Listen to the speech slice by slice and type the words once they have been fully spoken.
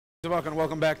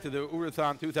Welcome back to the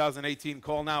Oorahthon 2018.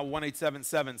 Call now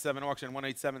 1-877-7 auction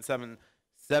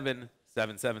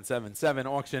 1-877-77777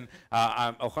 auction.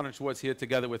 I'm Elchanan Schwartz here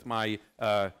together with my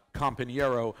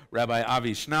compañero Rabbi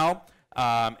Avi Schnall,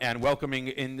 and welcoming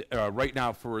in right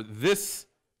now for this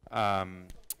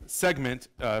segment,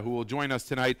 who will join us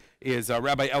tonight, is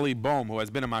Rabbi Eli Bohm, who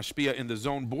has been a mashpia in the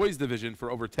Zone Boys Division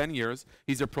for over 10 years.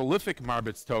 He's a prolific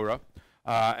Marbitz Torah.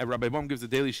 And Rabbi Bohm gives a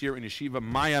daily shiur in Yeshiva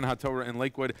Mayan HaTorah in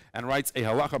Lakewood and writes a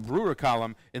halacha brewer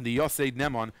column in the Yosei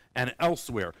Nemon and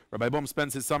elsewhere. Rabbi Bohm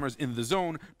spends his summers in the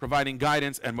zone, providing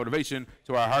guidance and motivation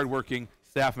to our hardworking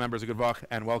staff members. Good vach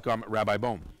and welcome, Rabbi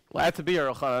Bohm. Glad to be here,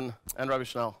 Elchanan and Rabbi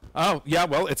Schnall. Oh yeah,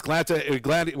 well, it's glad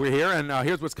we're here, and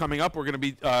here's what's coming up. We're going to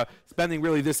be spending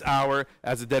really this hour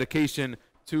as a dedication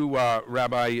to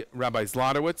Rabbi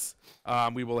Zlotowitz.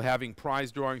 We will be having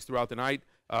prize drawings throughout the night.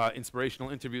 Inspirational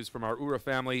interviews from our Oorah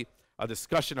family, a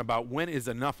discussion about when is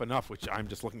enough, which I'm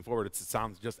just looking forward to. It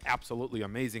sounds just absolutely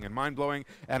amazing and mind-blowing,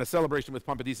 and a celebration with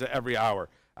Pampadisa every hour.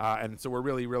 And so we're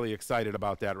really, really excited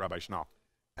about that, Rabbi Schnall.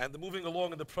 And moving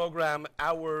along in the program,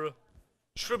 our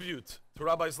tribute to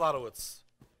Rabbi Zlotowitz.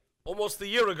 Almost a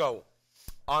year ago,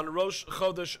 on Rosh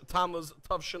Chodesh Tammuz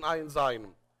Tavshin Ayin Zayin,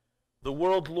 the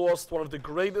world lost one of the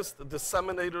greatest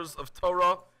disseminators of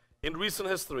Torah in recent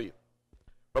history.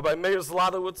 Rabbi Meir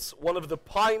Zlotowitz, one of the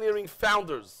pioneering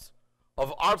founders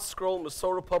of Art Scroll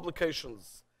Masorah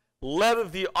Publications,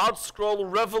 led the Art Scroll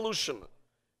revolution,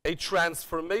 a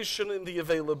transformation in the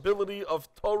availability of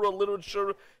Torah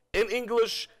literature in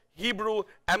English, Hebrew,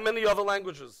 and many other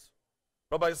languages.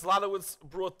 Rabbi Zlotowitz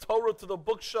brought Torah to the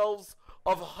bookshelves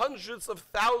of hundreds of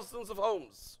thousands of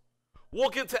homes.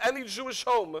 Walk into any Jewish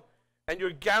home, and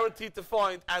you're guaranteed to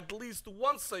find at least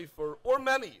one sefer, or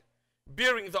many,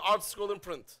 bearing the Art Scroll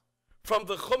imprint, from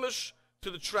the Chumash to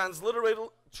the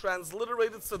transliterated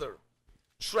Siddur,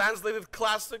 translated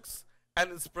classics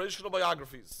and inspirational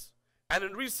biographies. And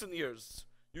in recent years,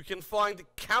 you can find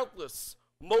countless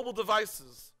mobile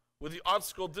devices with the Art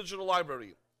Scroll digital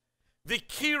library. The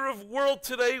Kiruv world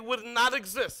today would not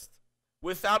exist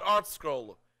without Art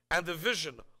Scroll and the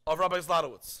vision of Rabbi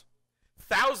Zlotowitz.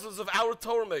 Thousands of our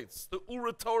Torah mates, the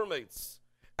Oorah Torah mates,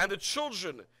 and the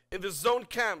children in the zone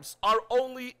camps are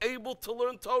only able to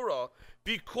learn Torah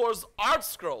because Art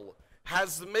Scroll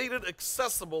has made it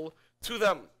accessible to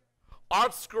them.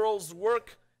 Art Scroll's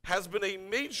work has been a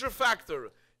major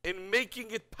factor in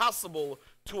making it possible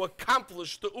to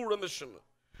accomplish the Oorah mission.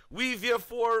 We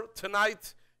therefore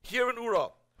tonight here in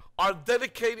Oorah are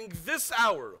dedicating this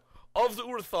hour of the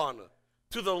Oorahthon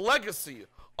to the legacy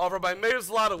of Rabbi Meir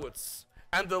Zlotowitz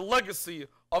and the legacy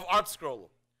of Art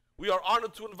Scroll. We are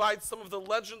honored to invite some of the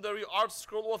legendary Art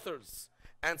Scroll authors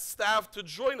and staff to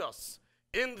join us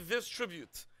in this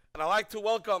tribute. And I'd like to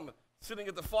welcome, sitting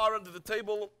at the far end of the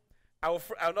table,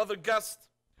 another guest,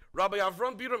 Rabbi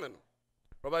Avram Biderman.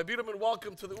 Rabbi Biderman,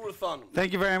 welcome to the Oorahthon.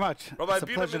 Thank you very much. Rabbi It's a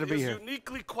pleasure to be here. is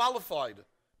uniquely qualified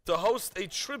to host a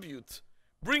tribute,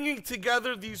 bringing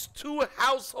together these two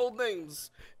household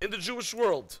names in the Jewish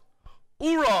world,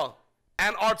 Oorah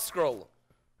and Art Scroll.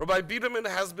 Rabbi Biderman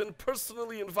has been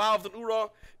personally involved in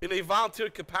Oorah in a volunteer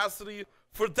capacity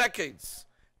for decades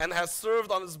and has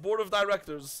served on its board of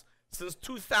directors since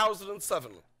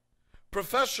 2007.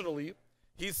 Professionally,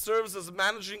 he serves as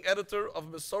managing editor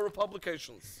of Masorah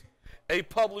Publications, a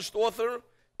published author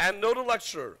and noted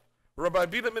lecturer. Rabbi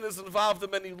Biderman is involved in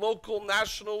many local,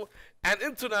 national, and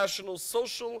international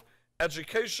social,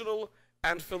 educational,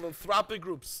 and philanthropic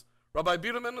groups. Rabbi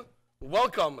Biderman,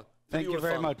 welcome. Thank you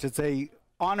very much. It's an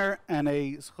honor and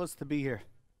a zchus to be here.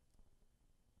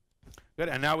 Good,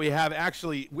 and now we have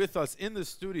actually with us in the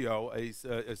studio a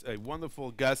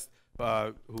wonderful guest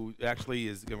who actually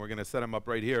is, and we're going to set him up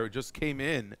right here, just came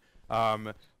in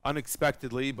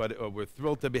unexpectedly, but we're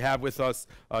thrilled to have with us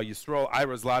Yisrael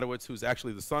Ira Zlotowitz, who's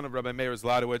actually the son of Rabbi Meir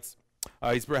Zlotowitz.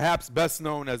 He's perhaps best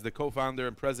known as the co-founder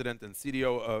and president and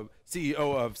CEO of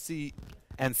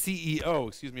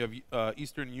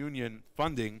Eastern Union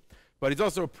Funding, but he's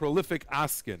also a prolific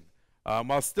askin.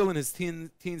 While still in his teens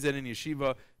and in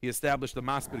yeshiva, he established the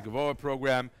Maspid Gavoa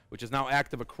program, which is now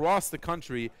active across the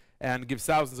country and gives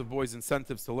thousands of boys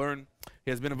incentives to learn. He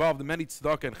has been involved in many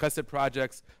tzedakah and chesed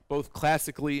projects, both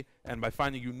classically and by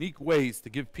finding unique ways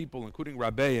to give people, including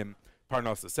Rabbeim,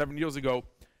 parnasa. 7 years ago,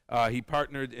 he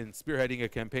partnered in spearheading a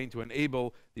campaign to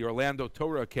enable the Orlando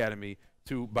Torah Academy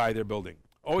to buy their building.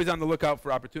 Always on the lookout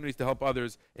for opportunities to help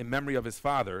others in memory of his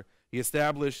father, he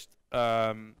established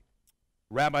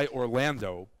Rabbi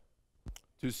Orlando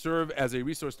to serve as a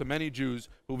resource to many Jews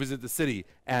who visit the city,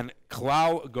 and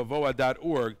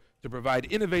klalgavoa.org to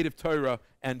provide innovative Torah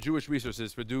and Jewish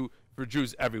resources for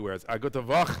Jews everywhere. It's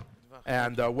Agutavach,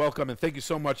 and welcome, and thank you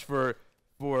so much for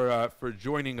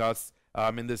joining us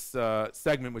in this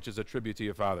segment, which is a tribute to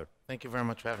your father. Thank you very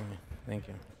much for having me. Thank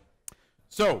you.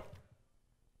 So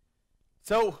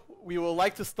we would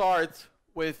like to start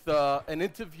with an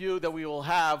interview that we will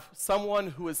have someone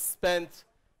who has spent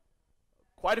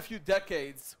quite a few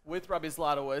decades with Rabbi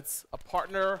Zlotowitz, a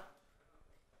partner.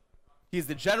 He's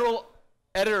the general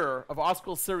editor of our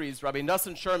school series, Rabbi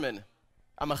Nosson Sherman,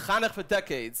 a mechanech for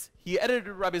decades. He edited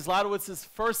Rabbi Zlotowitz's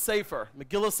first sefer,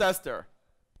 Megillah Esther,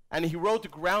 and he wrote a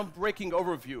groundbreaking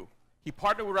overview. He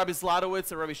partnered with Rabbi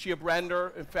Zlotowitz and Rabbi Shia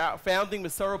Brander in founding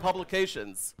Mesorah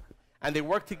Publications, and they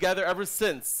worked together ever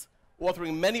since,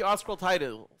 authoring many art scroll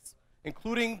titles,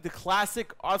 including the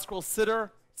classic art scroll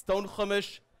Siddur, Stone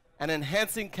Chumash, and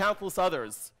enhancing countless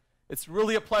others. It's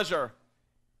really a pleasure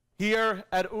here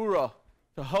at Oorah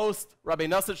to host Rabbi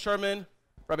Nosson Sherman.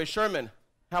 Rabbi Sherman,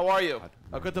 how are you?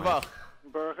 A good tavach.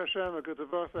 Baruch Hashem, a good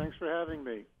tavach. Thanks for having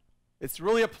me. It's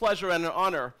really a pleasure and an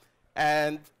honor.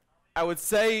 And I would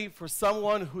say for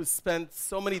someone who's spent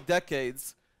so many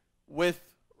decades with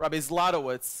Rabbi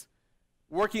Zlotowitz,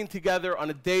 working together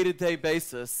on a day-to-day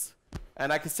basis,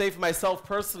 and I can say for myself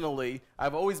personally,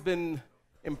 I've always been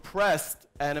impressed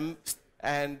and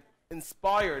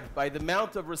inspired by the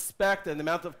amount of respect and the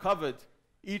amount of kavod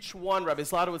each one Rabbi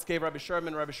Zlotowitz gave Rabbi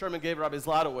Sherman gave Rabbi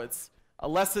Zlotowitz, a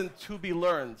lesson to be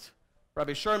learned.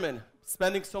 Rabbi Sherman,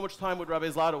 spending so much time with Rabbi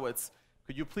Zlotowitz,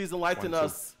 could you please enlighten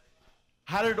us?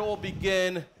 How did it all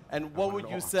begin, and what would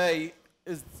you say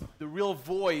is the real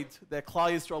void that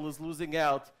Klal Yisrael is losing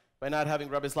out by not having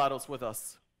Rabbi Zlotowitz with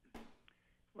us?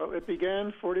 Well, it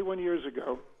began 41 years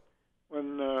ago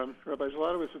when Rabbi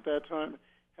Zlotowitz at that time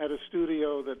had a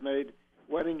studio that made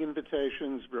wedding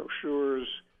invitations, brochures,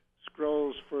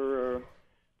 scrolls for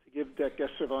to give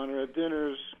guests of honor at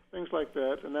dinners, things like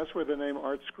that, and that's where the name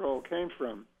Art Scroll came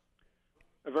from.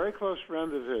 A very close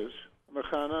friend of his, a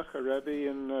mechanech, a Rabbi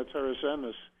in Torah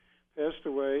Emes, passed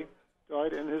away,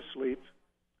 died in his sleep,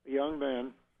 a young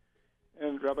man,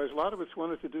 and Rabbi Zlotowitz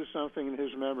wanted to do something in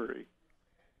his memory.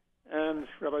 And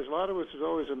Rabbi Zlotowitz is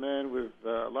always a man with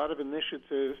a lot of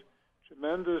initiative,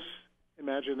 tremendous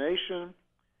imagination,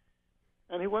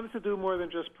 and he wanted to do more than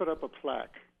just put up a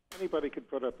plaque. Anybody could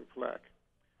put up a plaque.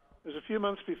 It was a few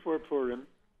months before Purim,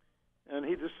 and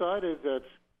he decided that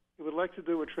he would like to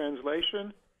do a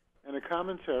translation and a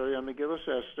commentary on Megillah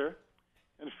Esther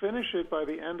and finish it by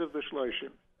the end of the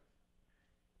Shloshim.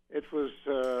 It was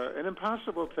an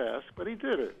impossible task, but he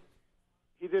did it.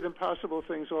 He did impossible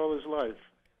things all his life,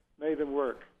 made them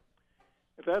work.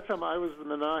 At that time, I was the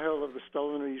menahel of the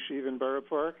Stolen Yeshiva in Borough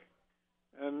Park,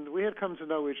 and we had come to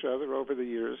know each other over the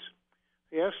years.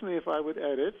 He asked me if I would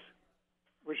edit,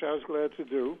 which I was glad to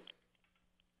do.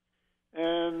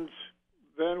 And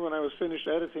then when I was finished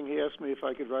editing, he asked me if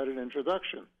I could write an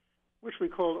introduction, which we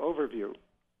called Overview.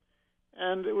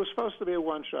 And it was supposed to be a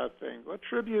one-shot thing, a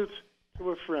tribute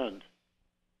to a friend.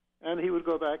 And he would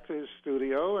go back to his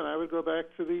studio, and I would go back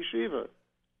to the yeshiva.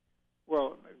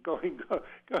 Well, going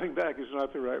back is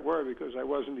not the right word, because I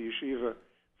was in the yeshiva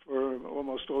for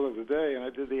almost all of the day, and I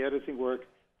did the editing work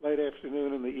late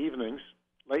afternoon and the evenings,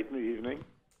 late in the evening.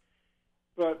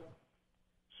 But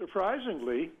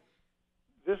surprisingly,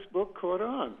 this book caught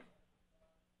on.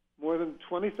 More than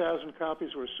 20,000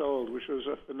 copies were sold, which was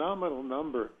a phenomenal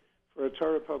number for a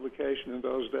Torah publication in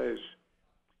those days.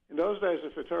 In those days,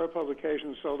 if a Torah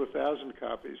publication sold 1,000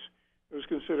 copies, it was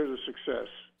considered a success.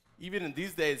 Even in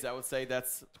these days, I would say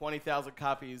that's 20,000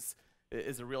 copies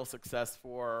is a real success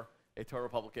for a Torah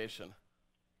publication.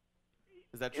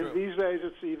 Is that true? In these days,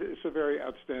 it's a very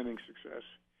outstanding success.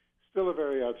 Still a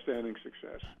very outstanding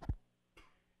success.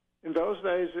 In those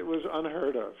days, it was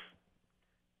unheard of.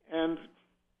 And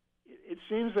it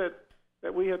seems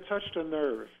that we had touched a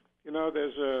nerve. You know,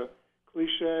 there's a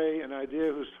cliche, an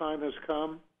idea whose time has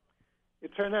come.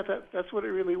 It turned out that that's what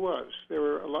it really was. There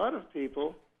were a lot of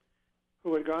people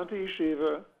who had gone to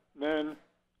yeshiva, men,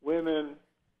 women,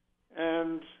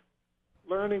 and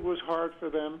learning was hard for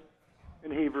them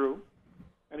in Hebrew.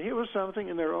 And here was something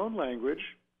in their own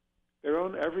language, their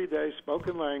own everyday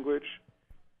spoken language,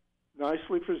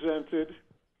 nicely presented.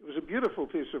 It was a beautiful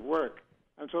piece of work.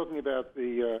 I'm talking about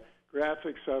the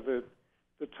graphics of it,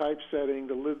 the typesetting,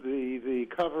 the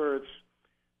cover. It's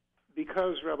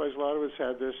because Rabbi Zlotowitz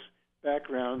had this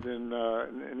background in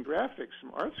graphics,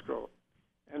 some art scroll.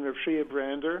 And Rav Shia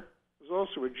Brander was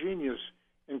also a genius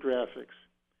in graphics.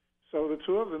 So the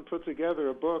two of them put together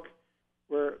a book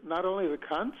where not only the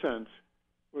content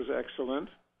was excellent,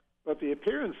 but the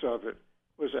appearance of it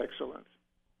was excellent.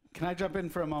 Can I jump in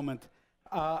for a moment?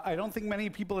 I don't think many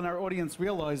people in our audience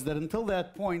realize that until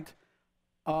that point,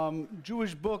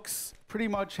 Jewish books pretty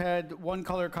much had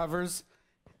one-color covers.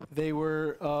 They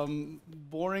were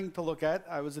boring to look at.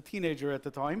 I was a teenager at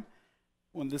the time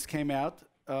when this came out,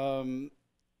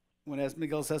 when As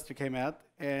Miguel Esther came out,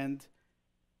 and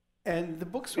the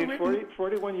books were written...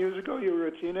 41 years ago, you were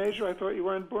a teenager? I thought you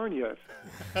weren't born yet.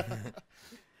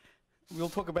 We'll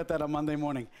talk about that on Monday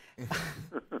morning.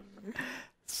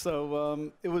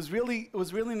 So it was really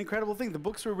an incredible thing. The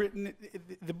books were written.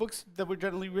 The books that were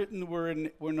generally written were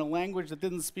in a language that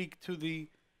didn't speak to the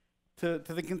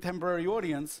contemporary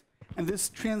audience, and this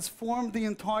transformed the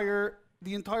entire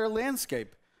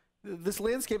landscape. This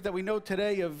landscape that we know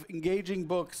today of engaging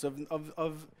books,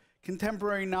 of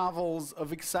contemporary novels,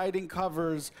 of exciting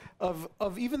covers,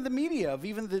 of even the media, of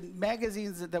even the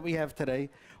magazines that we have today,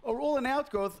 are all an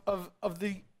outgrowth of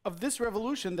this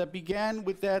revolution that began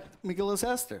with that Megillas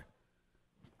Esther.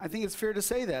 I think it's fair to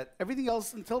say that. Everything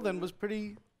else until then was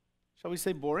pretty, shall we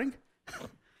say, boring?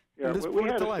 Yeah, we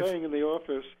had a saying in the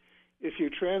office, if you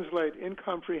translate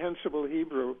incomprehensible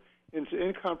Hebrew into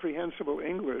incomprehensible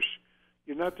English,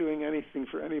 you're not doing anything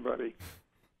for anybody.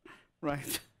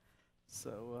 Right.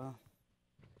 So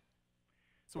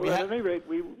well, at any rate,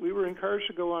 we were encouraged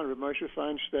to go on with Moshe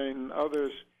Feinstein and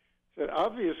others said,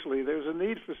 obviously, there's a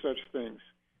need for such things.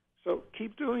 So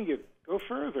keep doing it. Go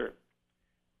further.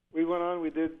 We went on.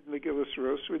 We did Megillas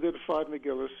Rus. We did 5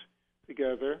 Megillas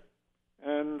together.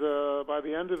 And by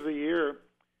the end of the year,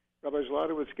 Rabbi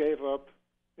Zlotowitz gave up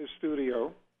his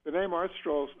studio. The name Art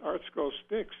Scroll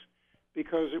sticks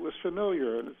because it was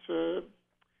familiar, and it's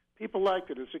people liked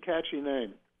it. It's a catchy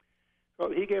name. Well,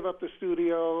 he gave up the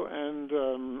studio,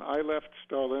 and I left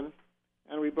Stalin,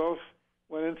 and we both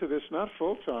went into this not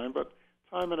full-time, but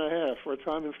time and a half, or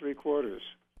time and 3/4.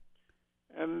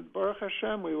 And Baruch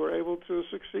Hashem, we were able to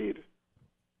succeed.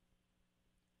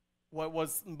 What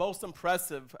was most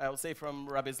impressive, I would say, from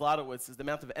Rabbi Zlotowitz is the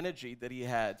amount of energy that he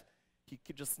had. He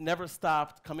just never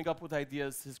stopped coming up with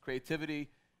ideas, his creativity.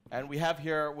 And we have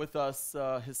here with us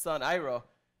his son, Oorah.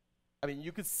 I mean,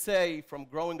 you could say from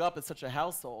growing up in such a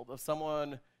household of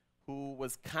someone who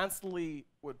was constantly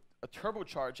with a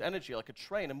turbocharged energy, like a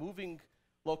train, a moving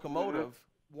locomotive,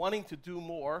 wanting to do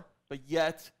more, but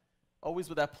yet always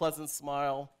with that pleasant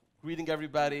smile, greeting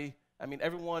everybody. I mean,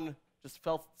 everyone just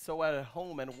felt so at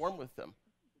home and warm with him.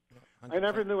 100%. I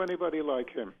never knew anybody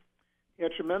like him. He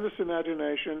had tremendous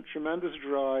imagination, tremendous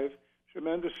drive,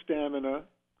 tremendous stamina,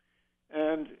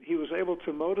 and he was able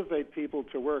to motivate people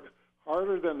to work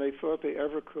harder than they thought they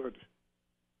ever could.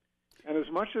 And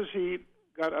as much as he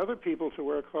got other people to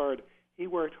work hard, he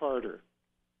worked harder.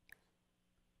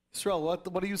 Israel,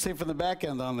 what do you say from the back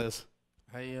end on this?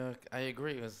 I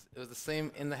agree. It was the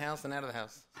same in the house and out of the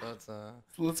house. So it's So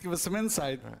let's give us some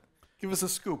insight. Right. Give us a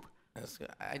scoop.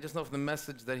 I just know from the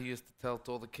message that he used to tell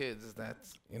to all the kids is that,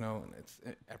 you know, it's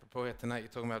apropos tonight you're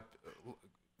talking about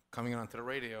coming onto the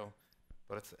radio,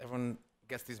 but it's everyone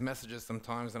gets these messages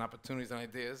sometimes and opportunities and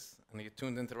ideas, and you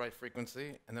tuned into the right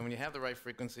frequency, and then when you have the right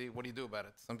frequency, what do you do about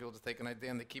it? Some people just take an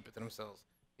idea and they keep it to themselves.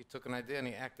 He took an idea and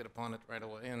he acted upon it right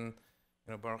away, and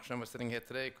you know, Baruch Hashem was sitting here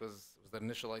today because it was the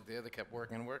initial idea that kept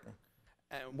working and working.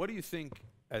 And what do you think,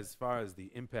 as far as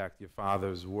the impact your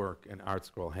father's work and Art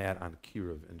Scroll had on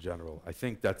Kiruv in general? I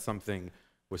think that's something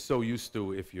we're so used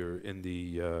to if you're in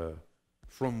the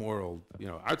frum world, you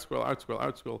know, Art Scroll, Art Scroll,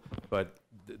 Art Scroll, but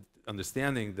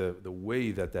understanding the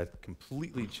way that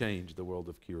completely changed the world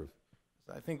of Kiruv.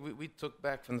 So I think we took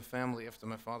back from the family after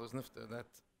my father's nifter that,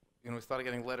 you know, we started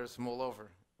getting letters from all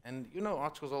over. And you know,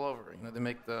 Art Scroll's all over. You know, they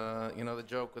make the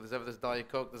joke with there's ever this Diet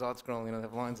Coke, there's Art Scroll. You know, they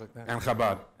have lines like that. And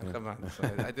Chabad. And Chabad.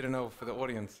 So I didn't know for the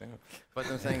audience. You know, but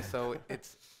I'm saying so.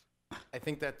 I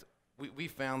think that we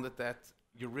found that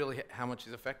you really how much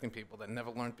he's affecting people that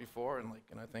never learned before, and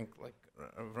I think like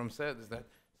Ram said is that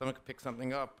someone could pick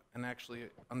something up and actually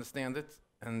understand it,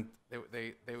 and it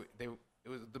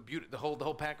was the beauty. The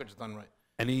whole package is done right.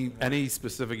 Any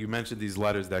specific? You mentioned these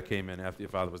letters that came in after your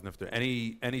father was nifter.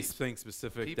 Anything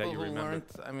specific people that you remember?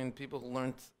 People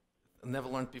who never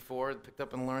learned before, picked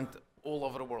up and learned all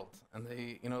over the world. And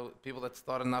they, you know, people that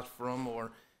started not from,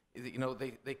 or, you know,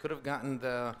 they could have gotten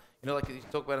the, you know, like you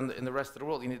talk about in the rest of the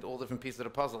world, you need all different pieces of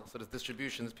the puzzle. So there's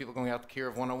distribution, there's people going out to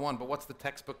Kiruv 101, but what's the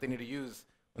textbook they need to use?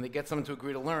 When they get someone to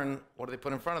agree to learn, what do they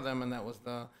put in front of them? And that was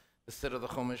the Siddur, the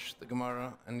Chumash, the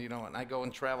Gemara, and, you know, and I go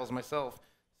in travels myself,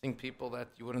 seeing people that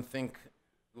you wouldn't think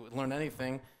would learn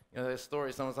anything. You know, there's a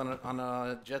story, someone's on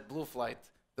a JetBlue flight,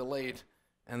 delayed,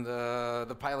 and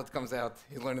the pilot comes out,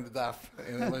 he's learning the daf,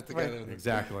 and they learn together. Right.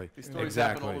 Exactly. These stories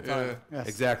happen all the time. Yes.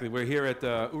 Exactly. We're here at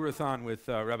Oorahthon with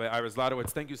Rabbi Ira Zlotowitz.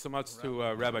 Thank you so much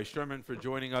to Rabbi Sherman for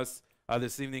joining us.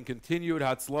 this evening. Continued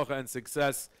Hatzlocha and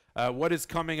success. What is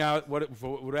coming out?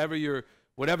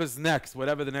 Whatever's next,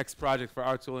 whatever the next project for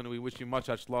Art School, and we wish you much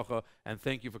Hatzlocha, and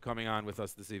thank you for coming on with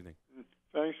us this evening.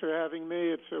 Thanks for having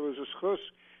me. It was a schus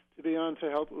to be on to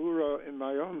help Oorah in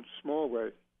my own small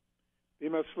way.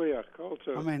 B'matzliach, kol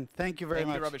tov. Amen. Thank you very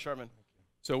much. Thank you, Rabbi Sherman.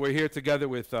 So we're here together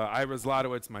with Ira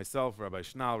Zlotowitz, myself, Rabbi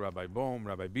Schnall, Rabbi Bohm,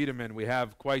 Rabbi Biederman. We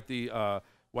have quite the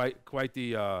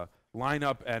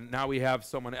lineup, and now we have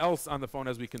someone else on the phone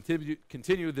as we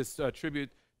continue this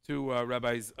tribute to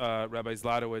Rabbi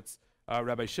Zlotowitz,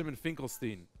 Rabbi Shimon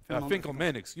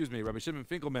Finkelman, excuse me, Rabbi Shimon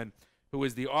Finkelman, who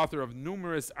is the author of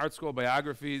numerous art school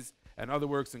biographies and other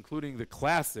works, including the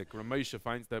classic Moshe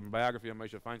Feinstein biography of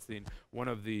Moshe Feinstein, one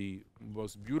of the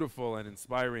most beautiful and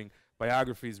inspiring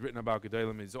biographies written about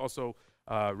Gedolim. He's also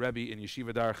Rebbe in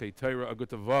Yeshiva Darchei Torah.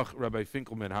 Agutavach, Rabbi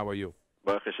Finkelman, how are you?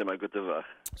 Baruch Hashem, agutavach.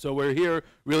 So we're here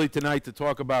really tonight to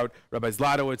talk about Rabbi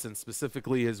Zlotowitz and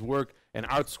specifically his work in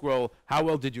Art Scroll. How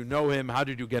well did you know him? How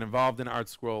did you get involved in Art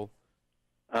Scroll?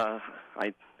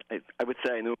 I would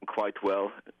say I knew him quite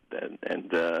well, and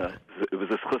it was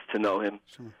a schus to know him.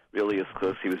 Sure. Really a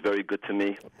schus. He was very good to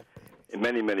me in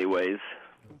many, many ways.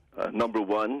 Number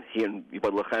one, he and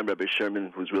Yibad L'chaim, Rabbi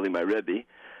Sherman, who's really my Rebbe,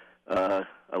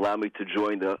 allowed me to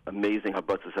join the amazing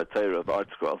Habatzas HaTorah of Art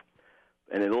Scroll.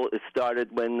 And it started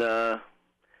when I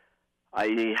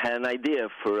had an idea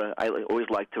I always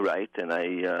liked to write, and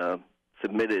I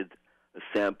submitted a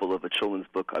sample of a children's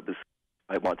book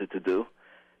I wanted to do.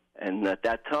 And at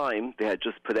that time, they had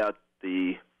just put out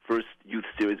the first youth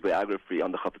series biography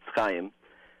on the Chafetz Chaim,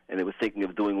 and they were thinking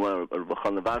of doing one of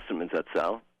Rabbi Wasserman's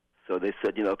Zatzal. So they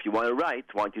said, if you want to write,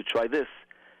 why don't you try this?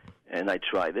 And I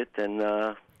tried it, and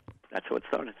that's how it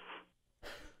started.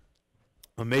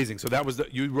 Amazing. So that was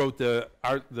you wrote the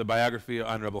biography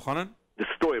on Rabbi Chanan? The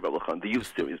story of Rabbi Chanan, the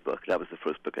youth series book. That was the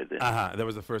first book I did. That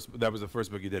was the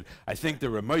first book you did. I think the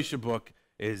Ramosha book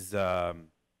is.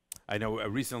 I know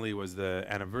recently was the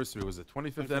anniversary. Was the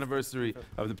 25th anniversary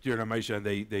of the P'tir Ramosha, and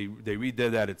they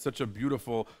redid that. It's such a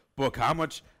beautiful book. How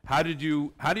do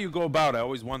you go about? I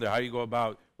always wonder how you go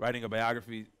about writing a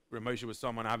biography. Ramosha was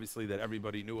someone obviously that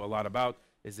everybody knew a lot about.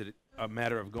 Is it a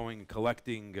matter of going and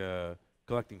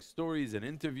collecting stories and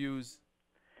interviews?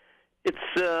 It's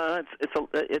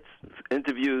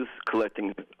interviews,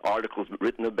 collecting articles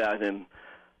written about him.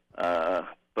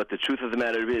 But the truth of the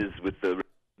matter is,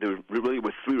 there really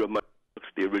were three Ramosha books: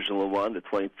 the original one, the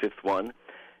 25th one,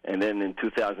 and then in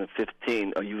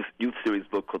 2015 a youth series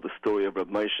book called The Story of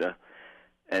Rabbi Moshe.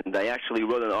 And I actually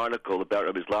wrote an article about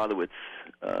Rabbi Zlotowitz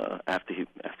after his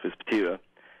P'tira,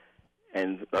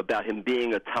 and about him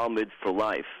being a Talmud for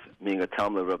life, being a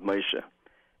Talmud of Rabbi Moshe.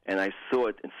 And I saw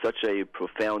it in such a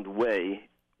profound way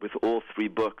with all three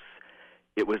books.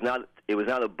 It was not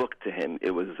a book to him.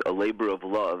 It was a labor of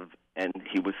love, and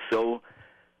he was so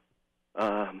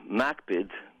makpid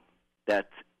that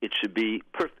it should be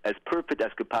as perfect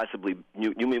as could possibly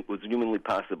was humanly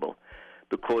possible,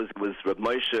 because it was Rabbi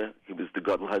Moshe. He was the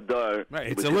Gadol Hadar. Right.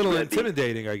 It's a little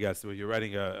intimidating, I guess, when you're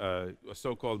writing a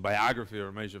so-called biography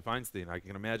of Moshe Feinstein. I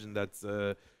can imagine it's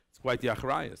quite the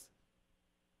achrayus.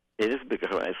 It is a big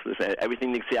achrayus.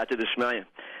 Everything needs siyata d'shmaya.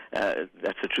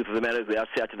 That's the truth of the matter. Without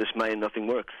siyata d'shmaya, nothing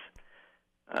works.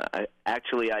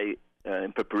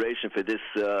 In preparation for this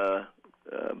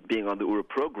being on the Oorah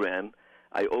program,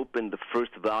 I opened the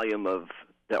first volume of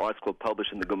the art school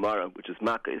published in the Gemara, which is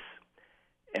Makkos.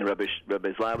 And Rabbi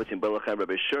Zlotowitz and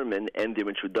Rabbi Sherman end their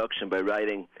introduction by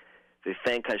writing, they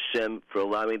thank Hashem for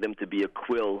allowing them to be a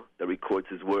quill that records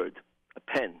His word, a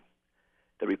pen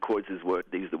that records His word.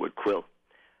 They use the word quill.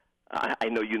 I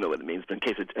know you know what it means, but in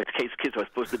case kids who are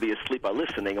supposed to be asleep are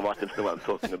listening, I want them to know what I'm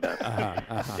talking about.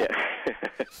 Yeah.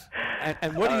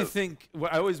 And what do you think?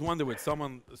 I always wonder with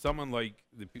someone like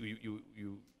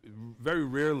you very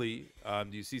rarely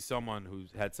do you see someone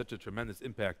who's had such a tremendous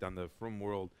impact on the frum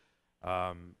world.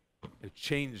 It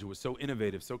changed. It was so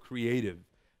innovative, so creative.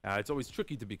 It's always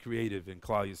tricky to be creative in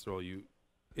Klal Yisrael.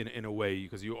 In a way,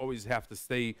 because you always have to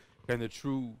stay kind of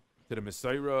true to the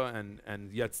Messiah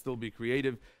and yet still be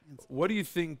creative. What do you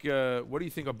think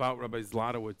about Rabbi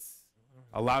Zlotowitz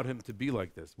allowed him to be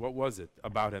like this? What was it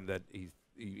about him that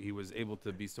he was able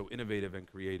to be so innovative and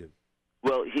creative?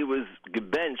 Well, he was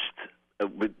gebenched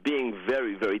with being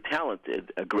very, very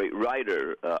talented, a great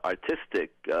writer,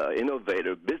 artistic,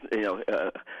 innovator,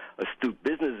 astute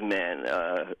businessman,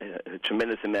 a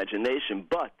tremendous imagination.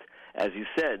 But as you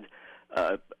said,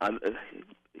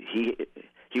 he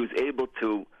was able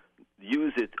to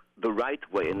use it the right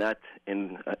way and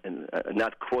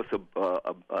not cross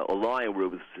a line where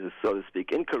it was, so to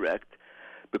speak, incorrect,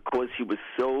 because he was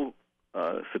so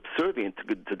subservient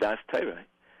to Das Torah.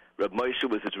 Reb Moshe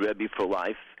was his Rebbe for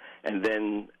life, and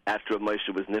then after Reb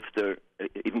Moshe was nifter,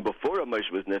 even before Reb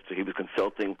Moshe was nifter, he was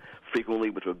consulting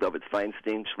frequently with Reb David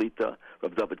Feinstein Shlita,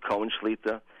 Reb David Cohen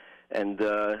Shlita, and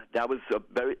that was a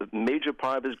very major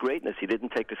part of his greatness. He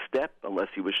didn't take a step unless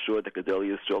he was sure that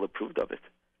Gedolei Yisrael approved of it.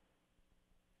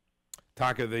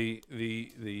 Taka, maybe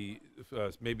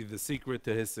the secret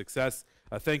to his success.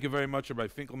 Thank you very much, Rabbi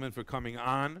Finkelman, for coming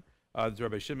on. To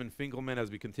Rabbi Shimon Finkelman,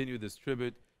 as we continue this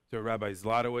tribute to Rabbi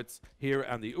Zlotowitz here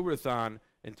on the Oorahthon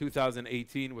in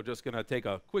 2018. We're just going to take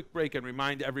a quick break and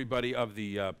remind everybody of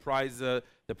the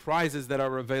prizes that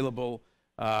are available.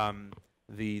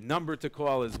 The number to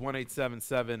call is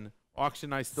 1-877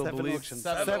 auction. I still believe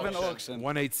 7 auction.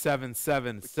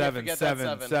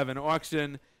 1-877-777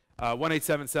 auction.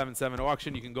 1-877-7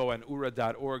 auction. You can go on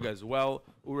Oorah.org as well.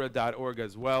 Oorah.org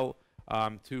as well.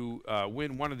 To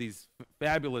win one of these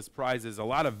fabulous prizes. A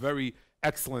lot of very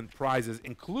excellent prizes,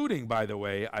 including, by the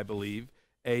way, I believe,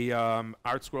 a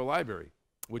art scroll library,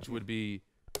 which would be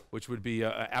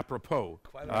apropos,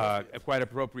 quite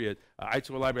appropriate. Art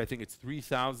scroll library. I think it's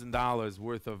 $3,000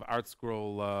 worth of art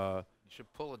scroll. You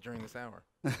should pull it during this hour.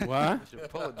 What? You should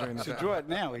pull it during this hour. Draw it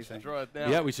now, we should draw it now.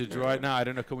 Yeah, we should draw it now. I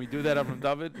don't know. Can we do that from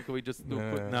David? Can we just do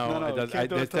no, it does,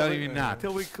 they're telling me not.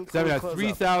 Till we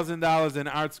 $3,000 in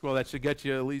art scroll. That should get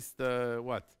you at least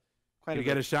what? Quite you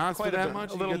get a chance for that bit. much?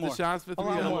 A You little get more. the chance for A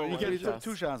lot more. You $3,000? get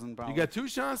 2,000 probably. You get 2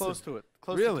 chances? Close to it.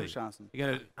 Close Really? to 2,000. You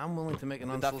get I'm willing to make an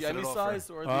The unsolicited Dafyomi offer. size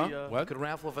or Huh? the... What? Could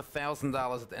raffle of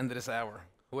 $1,000 at the end of this hour.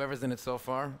 Whoever's in it so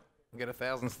far, we get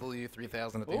 1,000, still you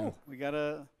 3,000 at the end. Oh, we got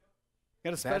a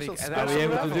special. Are we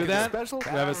able to do that? Special.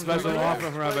 We have a special offer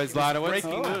from Rabbi Zlotowitz.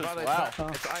 Breaking news. Brother, Wow.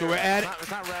 It's we're adding-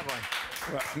 It's not Rabbi.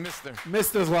 It's Mister.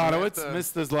 Mr. Zlotowitz. Yeah,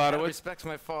 Mr. That Zlotowitz. respects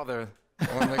my father. I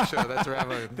want to make sure that's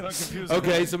Rabbi. Don't confuse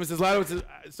Okay, so Mr. Zlotowitz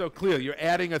is so clear. You're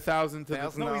adding 1,000 to the.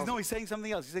 $1,000. No, he's saying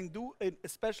something else. He's saying do a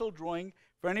special drawing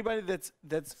for anybody that's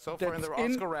So far in the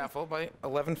Oscar raffle by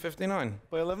 11:59.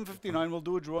 by 11:59. We'll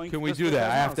do a drawing. Can we just do for that?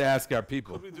 I have to $1,000. ask our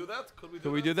people. Could we do that? Could we do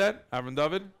Can we that? do that? Avram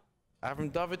David?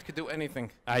 Avram David could do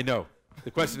anything. I know.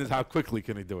 The question is how quickly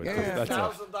can he do it? Yeah. That's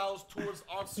all. $1,000 towards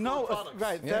art school No, products.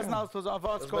 right. Yeah. That's not supposed to have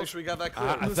Let's make sure we got that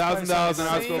clear. $1,000 in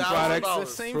art school Same- products. The $1,000.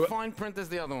 same For- fine print as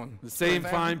the other one. The same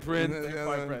fine print.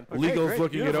 Fine print. Legal's great,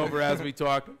 looking it beautiful. over as we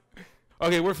talk.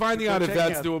 Okay, we're finding out if checking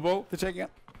that's out. doable. To check out.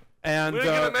 And We're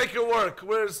going to make it work.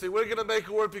 Where is he? We're going to make it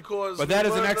work because... but that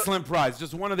we is an learned excellent prize.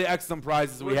 Just one of the excellent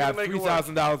prizes we We're have. gonna make it work.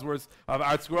 $3,000 worth of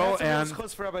art scroll, That's a real and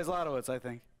schus for Rabbi Zlotowitz, I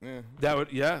think. that would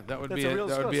That's be a real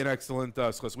that would be schus. an excellent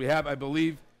schus. We have, I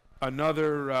believe,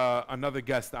 another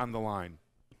guest on the line.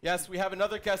 Yes, we have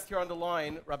another guest here on the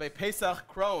line, Rabbi Pesach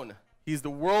Krohn. He's the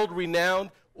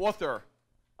world-renowned author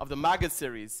of the Maggid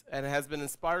series and has been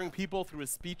inspiring people through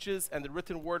his speeches and the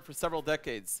written word for several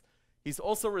decades. He's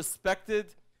also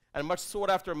respected and much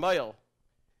sought-after Meir.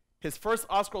 His first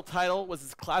Oscar title was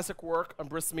his classic work on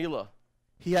Bris Milah.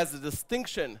 He has the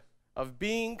distinction of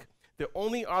being the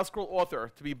only Oscar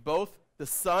author to be both the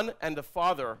son and the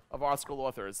father of Oscar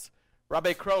authors.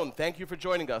 Rabbi Krohn, thank you for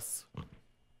joining us.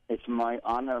 It's my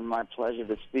honor and my pleasure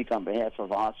to speak on behalf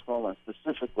of Oscar and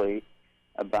specifically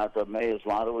about the Meir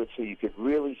Zlotowitz, who you could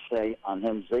really say on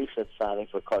him Zayfet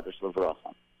Tzaddik for Kodesh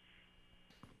L'Vracha.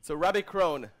 So, Rabbi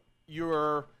Krohn,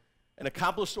 you're an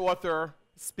accomplished author,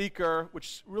 speaker,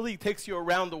 which really takes you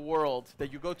around the world,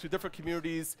 that you go to different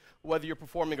communities, whether you're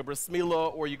performing a bris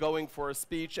milah or you're going for a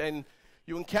speech, and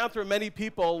you encounter many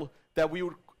people that we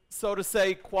would, so to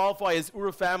say, qualify as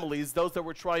Oorah families, those that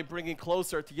we're trying bringing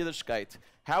closer to Yiddishkeit.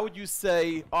 How would you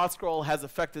say Oscar has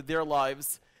affected their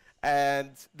lives?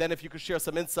 And then if you could share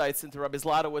some insights into Rabbi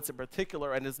Zlotowitz in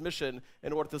particular and his mission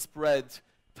in order to spread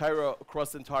Torah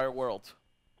across the entire world.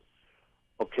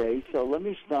 Okay, so let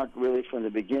me start really from the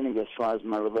beginning as far as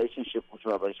my relationship with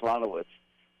Rabbi Zlotowitz.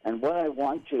 And what I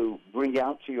want to bring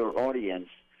out to your audience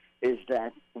is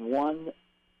that one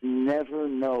never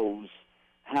knows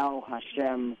how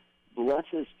Hashem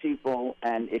blesses people,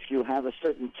 and if you have a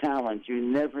certain talent, you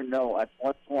never know at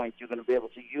what point you're going to be able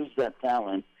to use that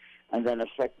talent and then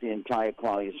affect the entire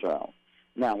Klal Yisrael.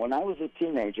 Now, when I was a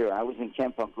teenager, I was in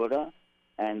Camp Aguda,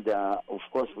 and of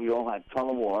course we all had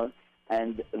color war,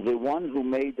 and the one who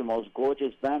made the most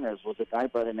gorgeous banners was a guy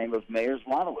by the name of Meir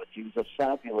Zlotowitz. He was a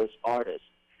fabulous artist.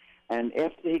 And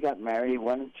after he got married, he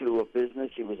went into a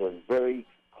business. He was a very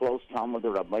close Talmud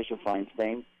of Rabbi Moshe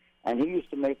Feinstein, and he used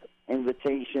to make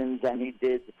invitations, and he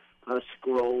did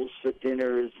scrolls for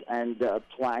dinners and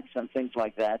plaques and things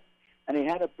like that. And he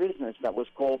had a business that was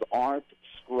called Art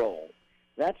Scroll.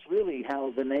 That's really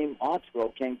how the name Art Scroll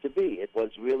came to be. It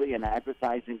was really an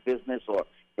advertising business, or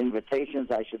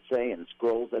invitations, I should say, and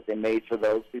scrolls that they made for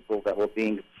those people that were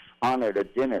being honored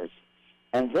at dinners.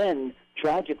 And then,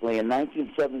 tragically, in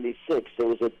 1976, there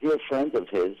was a dear friend of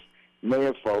his,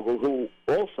 Meir Fogel, who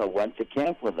also went to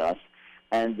camp with us,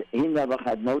 and he never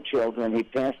had no children. He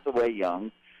passed away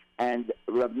young, and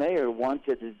Reb Meir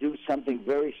wanted to do something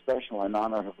very special in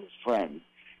honor of his friend.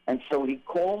 And so he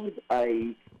called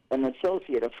an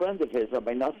associate, a friend of his,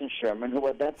 Rabbi Nathan Sherman, who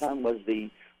at that time was the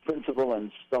principal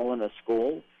in Stoliner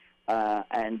School,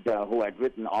 and who had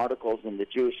written articles in the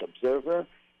Jewish Observer.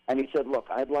 And he said, look,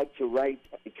 I'd like to write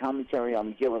a commentary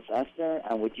on Megillas Esther,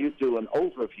 and would you do an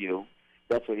overview?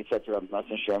 That's what he said to Rabbi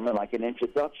Nathan Sherman, like an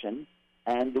introduction,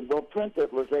 and we'll print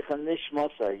it, L'zecha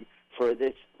Nishmosai, for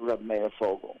this Reb Meir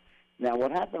Fogel. Now,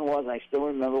 what happened was, I still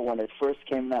remember when it first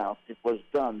came out, it was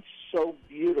done so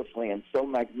beautifully and so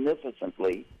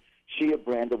magnificently. Shia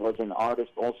Branda was an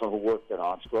artist also who worked at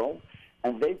ArtScroll,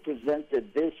 and they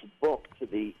presented this book to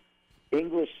the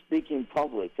English-speaking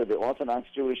public, to the Orthodox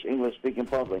Jewish English-speaking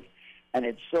public, and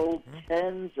it sold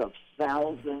tens of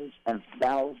thousands and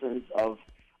thousands of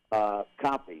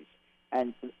copies.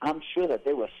 And I'm sure that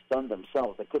they were stunned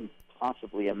themselves. They couldn't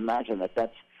possibly imagine that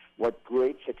that's what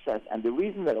great success. And the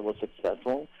reason that it was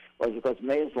successful was because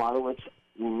Meir Zlotowitz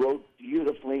wrote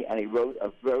beautifully, and he wrote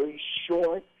a very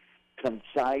short,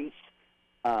 concise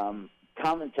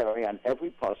commentary on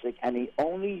every pasuk, and he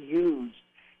only used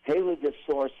Heilige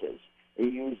sources. He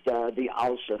used the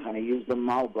Alshach, and he used the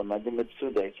Malbim, and the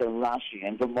Mitzudes, and Rashi,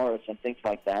 and Gemara, and things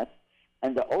like that.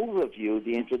 And the overview,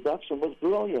 the introduction, was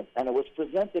brilliant, and it was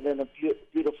presented in a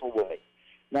beautiful way.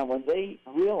 Now, when they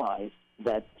realized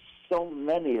that so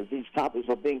many of these copies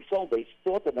were being sold, they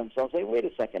thought to themselves, hey, wait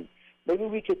a second, maybe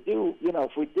we could do,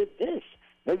 if we did this,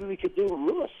 maybe we could do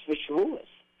Rus, Fish Rus.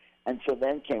 And so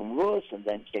then came Rus, and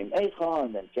then came Eicha,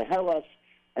 and then Kehelas,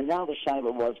 and now the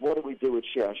shaila was, what do we do with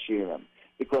Shir Hashirim?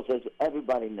 Because as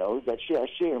everybody knows, that Shir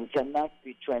Hashirim cannot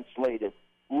be translated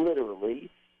literally,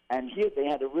 and here they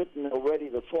had written already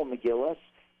the 4 Megillas,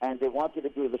 and they wanted to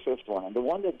do the 5th one. And the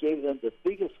one that gave them the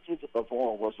biggest chizuk of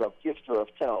all was Rav Gifter of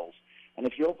Telz. And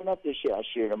if you open up the Shir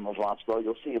Hashirim of ArtScroll,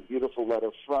 you'll see a beautiful letter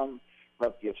from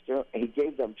Rav Gifter. He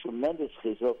gave them tremendous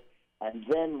chizuk. And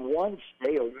then once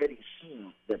they already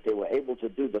saw that they were able to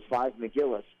do the 5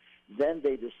 Megillas, then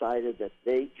they decided that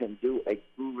they can do a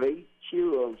great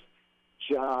hero's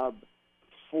job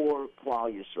for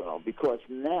Klal Yisrael, because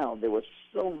now there were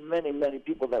so many, many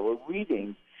people that were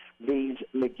reading these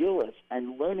Megillas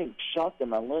and learning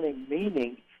pshatim and learning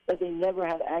meaning that they never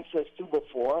had access to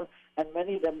before, and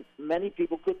many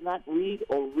people could not read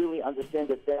or really understand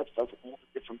the depths of all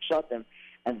the different pshatim,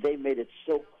 and they made it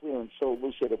so clear and so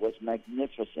lucid. It was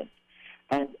magnificent.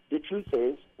 And the truth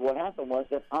is, what happened was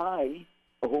that I,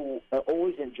 who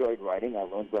always enjoyed writing, I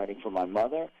learned writing from my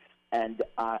mother, and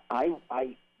I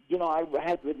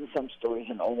had written some stories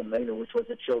in Oorah, which was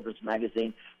a children's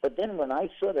magazine. But then when I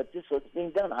saw that this was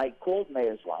being done, I called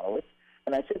Meir Zlotowitz,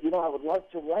 and I said, I would love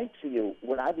to write for you.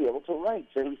 Would I be able to write?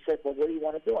 So he said, well, what do you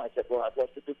want to do? I said, well, I'd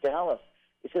love to do Kehelas.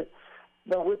 He said,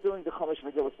 no, we're doing the Chumash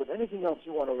Megillah, but anything else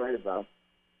you want to write about,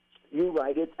 you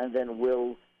write it, and then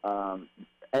we'll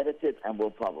edit it, and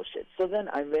we'll publish it. So then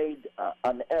I made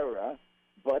an error,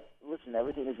 but listen,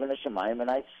 everything is in the Shemayim,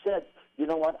 and I said, you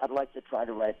know what, I'd like to try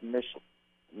to write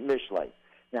Mishlei.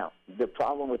 Now, the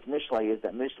problem with Mishlei is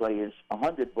that Mishlei is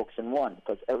 100 books in one,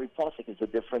 because every pasuk is a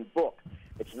different book.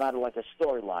 It's not like a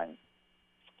storyline.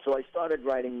 So I started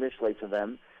writing Mishlei for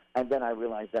them, and then I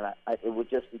realized that it would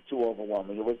just be too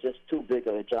overwhelming. It was just too big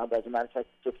of a job. As a matter of fact,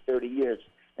 it took 30 years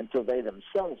until they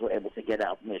themselves were able to get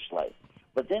out Mishlei.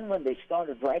 But then when they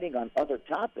started writing on other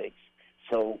topics,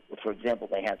 so, for example,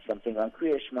 they had something on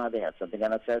Kriya Shema, they had something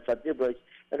on Aseret HaDibros,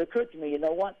 it occurred to me, you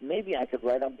know what, maybe I could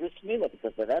write on Bris Milah,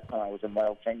 because by that time I was in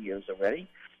Milah 10 years already,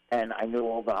 and I knew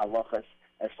all the halachas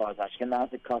as far as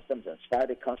Ashkenazic customs and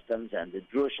Sephardic customs and the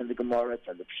Drush and the Gemaras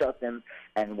and the Pshatim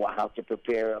and how to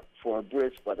prepare for a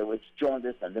bris, whether it's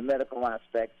jaundice and the medical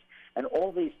aspects and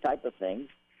all these type of things.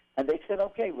 And they said,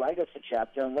 okay, write us a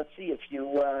chapter and let's see if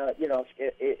you,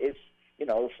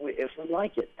 if we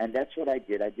like it. And that's what I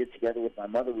did. I did together with my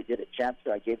mother. We did a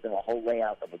chapter. I gave them a whole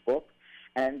layout of a book,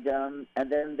 and then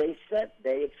they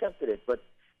accepted it. But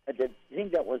the thing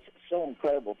that was so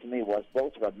incredible to me was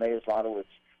both Rabbi Meir Zlotowitz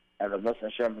and Rabbi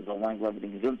Nosson Sherman, the line Rabbi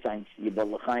Gesundheit,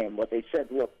 Yibal L'chaim, what they said,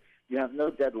 look, you have no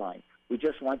deadline. We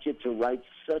just want you to write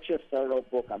such a thorough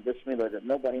book on Bris Milah that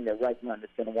nobody in their right mind is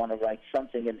going to want to write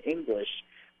something in English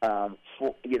on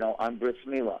Bris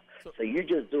Milah. So you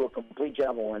just do a complete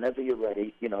job, and whenever you're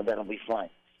ready, that'll be fine.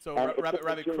 So,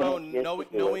 Rabbi Krohn,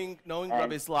 knowing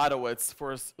Rabbi Zlotowitz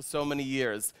for so many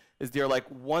years, is there like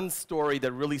one story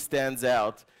that really stands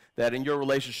out that in your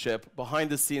relationship behind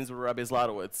the scenes with Rabbi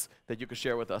Zlotowitz that you could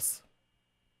share with us?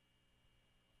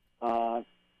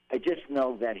 I just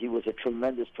know that he was a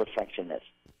tremendous perfectionist,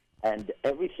 and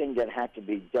everything that had to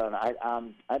be done.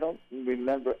 I don't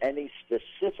remember any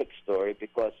specific story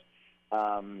because,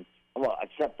 well,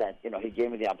 except that he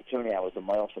gave me the opportunity. I was a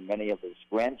model for many of his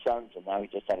grandsons, and now he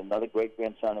just had another great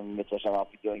grandson, and I'll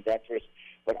be doing that first.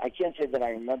 But I can't say that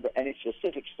I remember any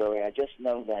specific story. I just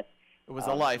know that it was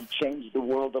a life. He changed the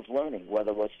world of learning,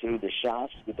 whether it was through the Shas,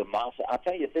 through the Masa. I'll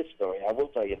tell you this story. I will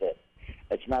tell you this.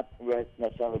 It's not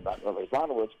necessarily about Rabbi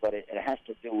Zlotowitz, but it has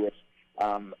to do with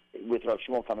Rav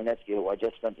Shmuel Kamenetsky, who I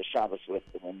just spent the Shabbos with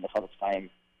in the Chavetz Chaim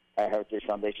Heritage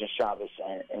Foundation Shabbos.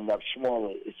 And Rav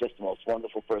Shmuel is just the most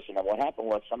wonderful person. And what happened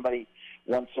was somebody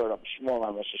once saw Rav Shmuel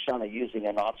on Rosh Hashanah using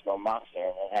an Otzma Maser,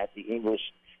 and it had the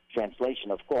English translation,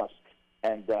 of course.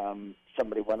 And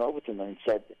somebody went over to him and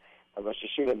said, Rosh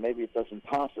Hashanah, maybe it doesn't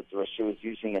pass that Rosh Hashanah is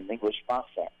using an English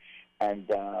Maser.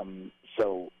 And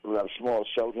so Rav Shmuel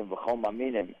showed him V'chol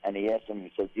Maminim, and he asked him,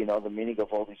 he said, do you know the meaning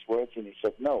of all these words? And he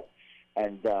said, no.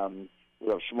 And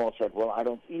Rav Shmuel said, well, I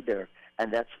don't either,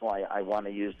 and that's why I want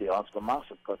to use the Otzma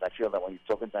Maser, because I feel that when you're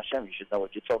talking to Hashem, you should know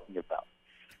what you're talking about.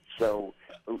 So,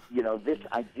 this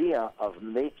idea of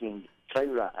making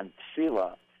Torah and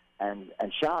Tefillah and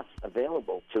Shas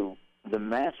available to the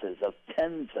masses of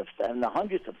tens of and the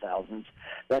hundreds of thousands,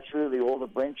 that's really all the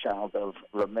brainchild of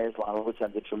Rabbi Meir Zlotowitz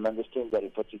and the tremendous team that he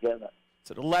put together.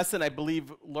 So the lesson I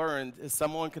believe learned is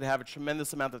someone could have a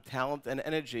tremendous amount of talent and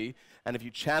energy, and if you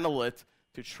channel it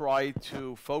to try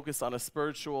to focus on a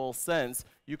spiritual sense,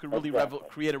 you could really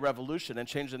create a revolution and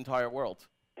change the entire world.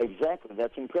 Exactly.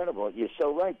 That's incredible. You're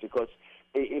so right, because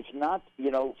it's not,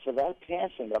 for that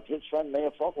passing of his friend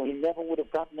Meir Fogle, he never would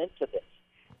have gotten into this.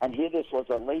 And here this was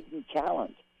a latent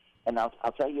talent. And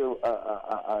I'll tell you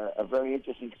a very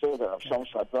interesting story that Avshalom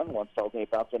Shadron once told me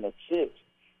about the Netziv,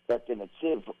 that the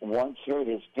Netziv once heard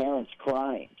his parents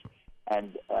crying.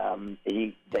 And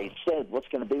they said, what's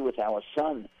going to be with our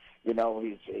son? He's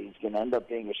going to end up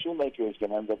being a shoemaker. He's going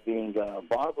to end up being a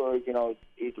barber.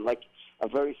 It's like a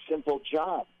very simple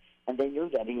job. And they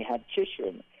knew that he had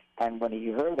Kishrin. And when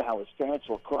he heard how his parents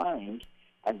were crying,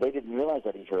 and they didn't realize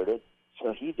that he heard it,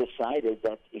 so he decided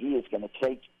that he is going to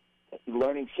take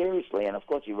learning seriously. And, of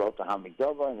course, he wrote the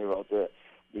Hamikdava, and he wrote the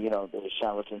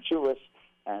Shalos and Chuvas.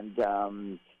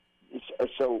 And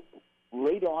so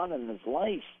later on in his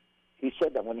life, he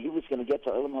said that when he was going to get to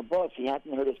Olam Haba, if he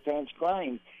hadn't heard his parents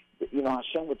crying,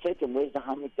 Hashem would say to him, where's the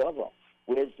Hamikdava?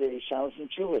 Where's the Shalos and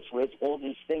Chuvas? Where's all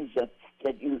these things that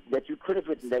you could have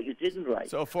written that you didn't write?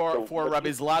 So for Rabbi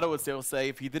Zlotowitz, they'll say,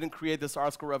 if he didn't create this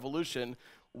article revolution,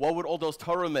 what would all those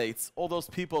Torah mates, all those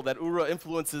people that Oorah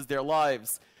influences their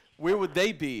lives, where would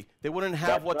they be? They wouldn't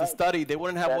have what to study. They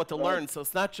wouldn't have what to learn. So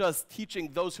it's not just teaching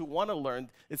those who want to learn.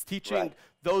 It's teaching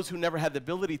those who never had the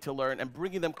ability to learn and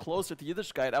bringing them closer to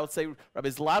Yiddishkeit. I would say Rabbi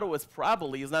Zlotowitz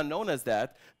probably is not known as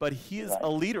that, but he is a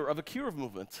leader of a Kiruv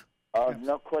movement.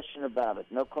 No question about it.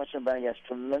 No question about it. He has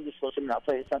tremendous listening. I'll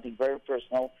tell you something very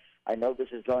personal. I know this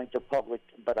is going to public,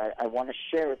 but I want to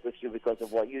share it with you because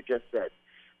of what you just said.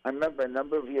 I remember a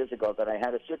number of years ago that I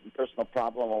had a certain personal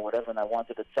problem or whatever, and I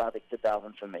wanted a tzaddik to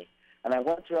daven for me. And I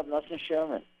went to Rav Nosson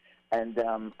Sherman, and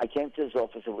I came to his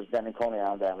office. It was then in Coney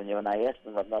Island Avenue, and I asked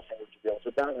him, Rav Nosson, would you be able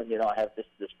to daven? I have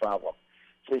this problem.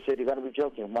 So he said, you got to be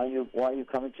joking. Why are you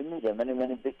coming to me? There are many,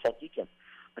 many big tzaddikim.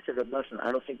 I said, Rav Nosson,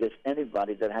 I don't think there's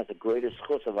anybody that has the greatest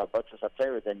chus of Abatzas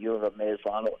HaTorah than you, Rav Meir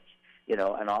Zlotowitz, and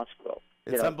our scroll.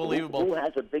 It's unbelievable. Who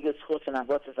has the biggest chus in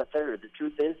Abatzas HaTorah? The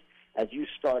truth is, as you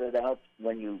started out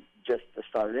when you just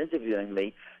started interviewing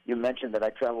me, you mentioned that I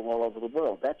travel all over the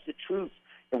world. That's the truth.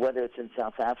 And whether it's in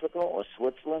South Africa or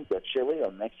Switzerland or Chile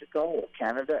or Mexico or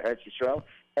Canada, Eretz Yisrael,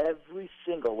 every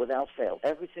single, without fail,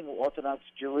 every single Orthodox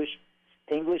Jewish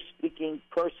English-speaking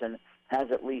person has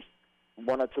at least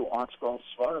one or two art scrolls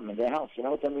svarim in their house. You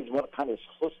know what that means? What kind of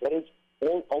chus that is?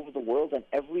 All over the world, and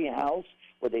every house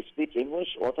where they speak English,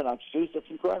 Orthodox Jews, that's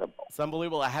incredible. It's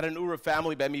unbelievable. I had an Oorah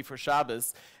family by me for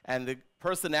Shabbos, and the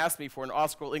person asked me for an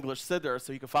Oscroll English Siddur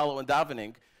so he could follow in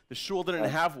davening. The shul didn't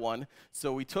have one,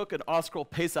 so we took an Oscroll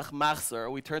Pesach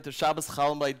Machzer. We turned to Shabbos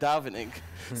Chal by davening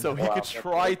so he could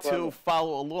try to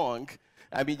follow along.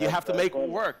 I mean, you have to make it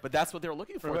work, but that's what they're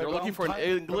looking for. They're looking for an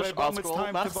English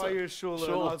Oscroll Machzer. It's time to buy your shul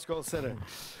an Oscroll Siddur.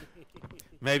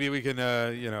 Maybe we can,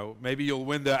 maybe you'll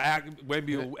win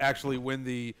maybe you'll actually win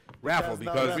the raffle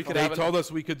because they told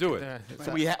us we could do it.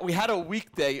 So we had a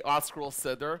weekday Oscroll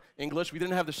Siddur English. We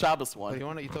didn't have the Shabbos one.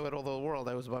 You talk about all the world.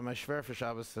 I was by my shver for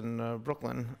Shabbos in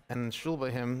Brooklyn, and shul by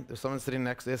him, there's someone sitting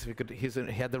next to us.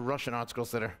 He had the Russian Oscroll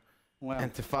Siddur. Wow.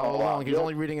 And to follow along, he was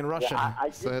only reading in Russian.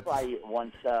 I did buy it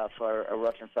once for a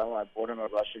Russian fellow. I bought him a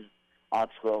Russian Art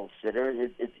Scroll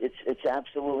Siddur. It's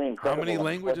absolutely incredible. How many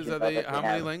languages are they? How many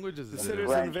have. languages The is Siddur it?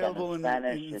 is French available and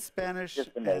in Spanish. Spanish It's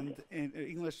just and amazing. in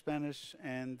English, Spanish,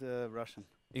 and Russian.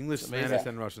 English, Amazing. Spanish,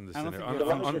 and Russian. The I don't Siddur. think So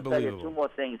let me just tell you two Unbelievable. more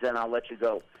things, and I'll let you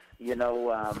go. You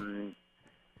know,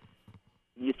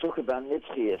 you talk about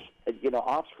Nitzchias. You know,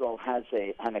 Art Scroll has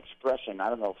an expression. I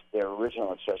don't know if their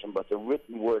original expression, but the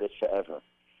written word is forever.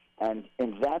 And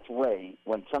in that way,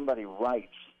 when somebody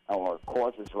writes or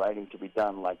causes writing to be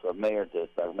done, like Meir did,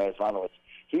 like Meir Zlotowitz,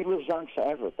 he lives on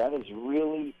forever. That is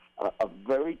really a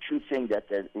very true thing, that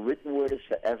the written word is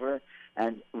forever.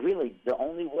 And really, the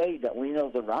only way that we know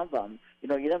the Rambam, you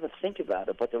know, you never think about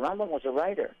it, but the Rambam was a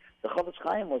writer. The Chofetz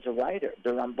Chaim was a writer.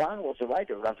 The Ramban was a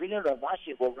writer. Ravina and Rav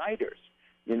Ashi were writers,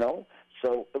 you know.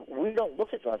 So we don't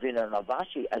look at Ravina and Rav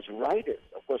Ashi as writers.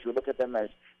 Of course, we look at them as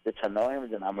the Tanoim,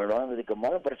 the Amoraim, the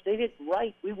Gemara. But if they didn't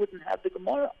write, we wouldn't have the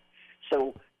Gemara.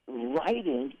 So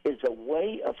writing is a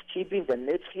way of keeping the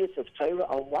Nitzchias of Torah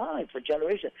alive for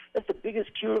generations. That's the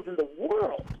biggest cure in the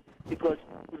world, because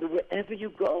wherever you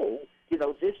go, you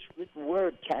know, this written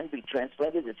word can be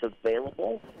translated. It's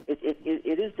available. It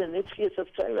is the Nitzchias of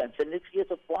Torah. It's the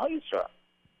Nitzchias of Klal Yisrael.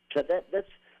 So that's,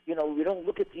 you know, we don't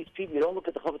look at these people. You don't look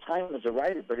at the Chofetz Chaim as a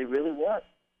writer, but he really was.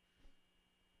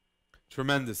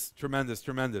 Tremendous, tremendous,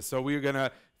 tremendous. So we're going to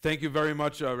thank you very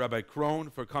much, Rabbi Krohn,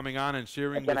 for coming on and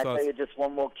sharing Can with I us. tell you just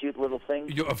one more cute little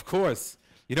thing? Of course.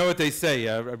 You know what they say,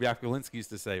 Rabbi Yakovlinsky used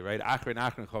to say, right? Akron,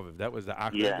 Akron, Choviv. That was the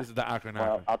Akron. Yeah. This is the Akron, Well,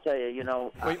 Akron. I'll tell you, you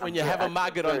know. When you have a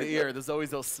maggot on the ear, there's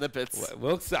always those snippets.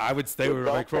 Well, I would stay with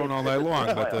Rabbi Krohn all night long,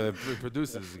 but the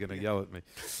producers are going to yell at me.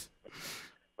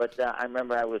 But I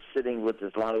remember I was sitting with the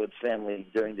Zlotowitz family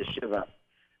during the Shiva,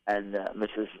 and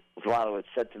Mrs. Zlotowitz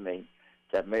said to me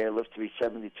that Meir lived to be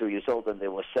 72 years old, and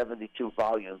there were 72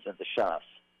 volumes in the Shas.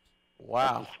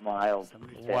 Wow. And she smiled.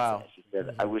 Wow. She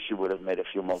said, I wish you would have made a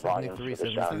few more volumes for the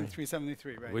Shas.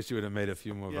 73, right. Wish you would have made a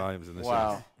few more volumes in the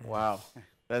Wow. Wow.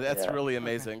 That's Yeah. really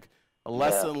amazing. A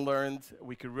lesson learned.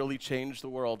 We could really change the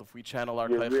world if we channel our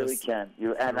You koiches. really can.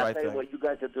 And the I'll right tell you thing. what you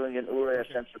guys are doing in Oorah,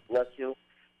 Hashem should bless you,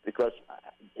 because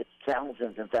it's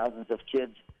thousands and thousands of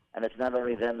kids, and it's not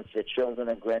only them, it's their children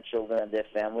and grandchildren and their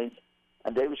families.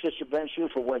 And they should bench you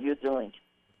for what you're doing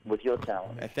with your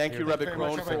talent. And thank you, Rabbi very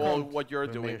much, Krohn, Rabbi for all Krohn. what you're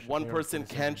doing. One person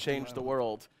can change the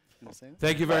world.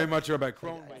 Thank you very much, Rabbi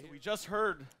Krohn. We just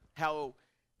heard how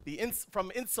from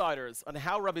insiders on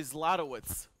how Rabbi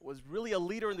Zlotowitz was really a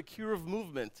leader in the Kiruv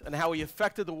movement and how he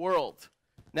affected the world.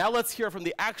 Now let's hear from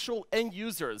the actual end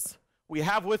users. We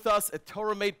have with us a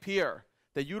Torah-made peer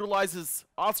that utilizes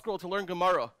Art Scroll to learn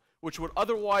Gemara, which would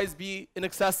otherwise be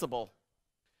inaccessible.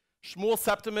 Shmuel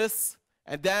Septimus,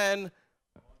 and then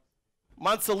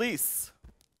Mansalis.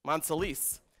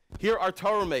 Here are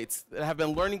Torah mates that have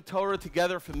been learning Torah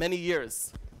together for many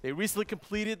years. They recently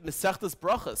completed Masechtas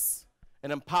Brachas,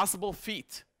 an impossible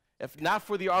feat, if not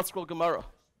for the Art Scroll Gemara.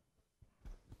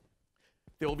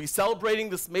 They will be celebrating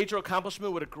this major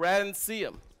accomplishment with a grand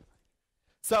siyum.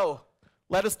 So,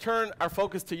 let us turn our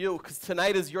focus to you, because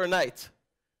tonight is your night.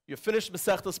 You finished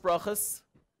Masechtas Brachas.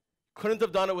 Couldn't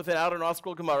have done it without an Art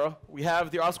Scroll Gemara. We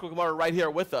have the Art Scroll Gemara right here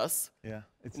with us. Yeah.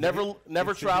 It's Never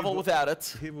it's travel Hebrew, without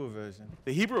it. Hebrew version.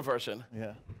 The Hebrew version.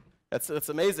 Yeah. That's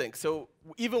amazing. So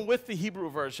even with the Hebrew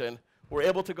version, we're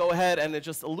able to go ahead and it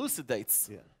just elucidates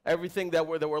everything that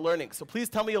we're learning. So please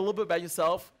tell me a little bit about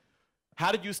yourself.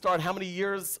 How did you start? How many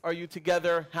years are you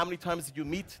together? How many times did you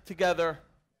meet together?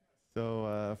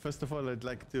 So first of all, I'd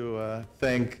like to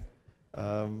thank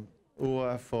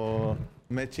Oorah for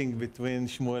matching between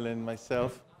Shmuel and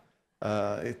myself.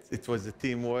 It was a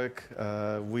teamwork.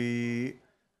 We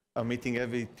are meeting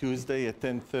every Tuesday at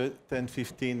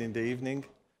 10:15 in the evening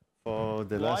for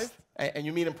the last. And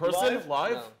you meet in person?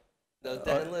 Live? No,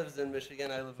 Dan lives in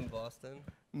Michigan. I live in Boston.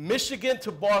 Michigan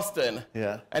to Boston.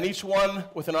 Yeah. And each one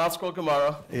with an Art Scroll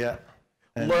Gemara. Yeah.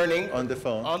 And Learning. on the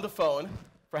phone. On the phone.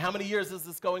 For how many years is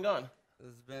this going on?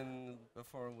 It's been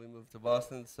before we moved to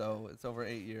Boston, so it's over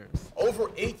 8 years. Over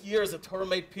 8 years of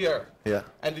Torah-made peer. Yeah.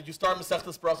 And did you start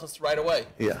Masechtas Brachos right away?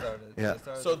 Yeah. I Yeah.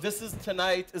 started So this is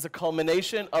tonight is a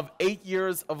culmination of 8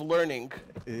 years of learning.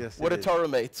 Yes. What a it is. Torah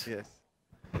mate. Yes.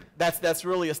 That's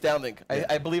really astounding. Yeah.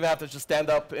 I believe I have to just stand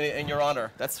up in your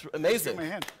honor. That's amazing. My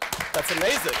hand. That's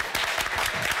amazing.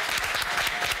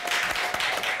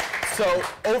 So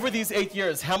over these 8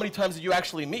 years, how many times did you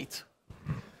actually meet?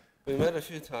 We met a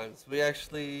few times. We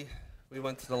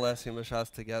went to the last Yom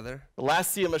HaShas together. The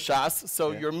last Siyum Hashas,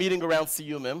 so you're meeting around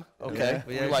Siyumim. Okay,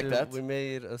 We we like that. We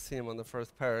made a siyum on the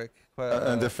first parak.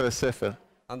 On the first sefer.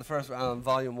 On the first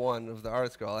volume 1 of the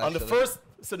Art Scroll. On the actually.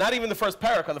 So not even the first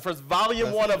parak, on the first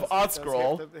volume 1 of Art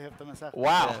Scroll.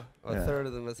 Wow. A third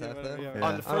of the Masechta.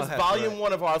 On the first volume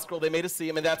 1 of Art Scroll, they made a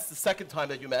siyum, and that's the second time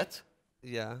that you met.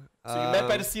 Yeah. So you met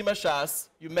by the Siyum Shas.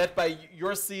 You met by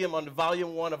your siyum on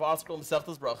volume 1 of Art Scroll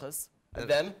Masechtas Brachas. And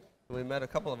then? We met a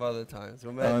couple of other times.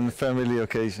 We met on family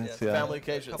occasions. Yeah. Family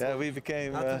occasions. Yeah, we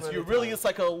became. So you really, it's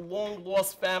like a long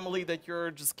lost family that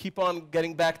you're just keep on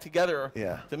getting back together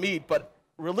to meet. But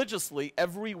religiously,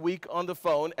 every week on the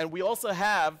phone, and we also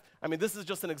have, I mean, this is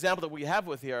just an example that we have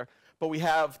with here, but we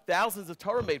have thousands of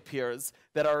Torah mate peers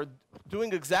that are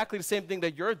doing exactly the same thing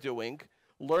that you're doing,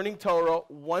 learning Torah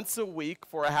once a week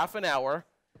for a half an hour,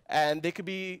 and they could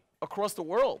be across the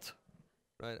world.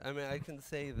 Right. I mean, I can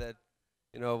say that,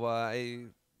 you know,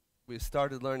 we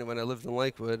started learning when I lived in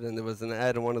Lakewood, and there was an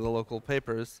ad in one of the local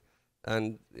papers,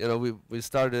 and you know, we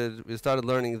started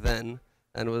learning then,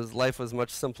 and life was much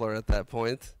simpler at that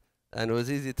point, and it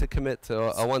was easy to commit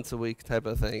to a once a week type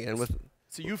of thing. And with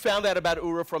so you found out about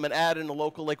Oorah from an ad in a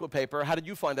local Lakewood paper. How did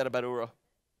you find out about Oorah?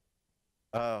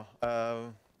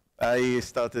 I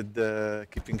started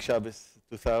keeping Shabbos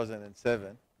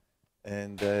 2007,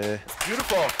 and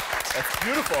beautiful. That's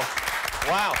beautiful.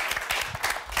 Wow.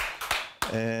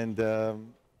 And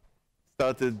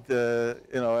started,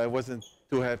 you know, I wasn't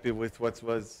too happy with what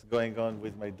was going on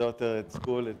with my daughter at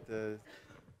school, at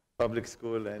public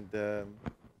school, and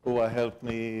Oorah helped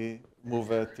me move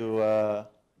her to a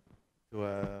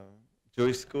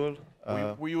Jewish school.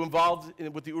 Were you involved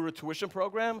with the Oorah tuition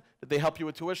program? Did they help you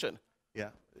with tuition? Yeah,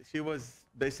 she was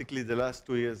basically the last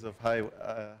 2 years of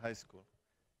high school,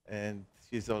 and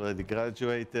she's already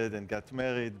graduated and got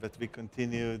married, but we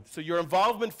continued. So your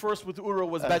involvement first with Oorah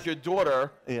was about your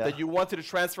daughter, that you wanted to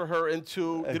transfer her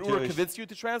into, did Oorah convince you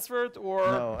to transfer it, or?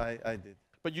 No, I did.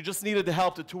 But you just needed the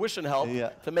help, the tuition help,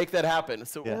 to make that happen.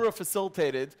 So Oorah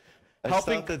facilitated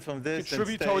helping from this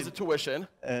contribute towards the tuition.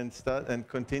 And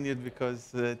continued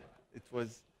because it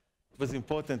was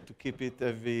important to keep it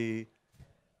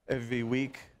every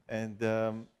week, and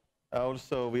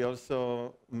we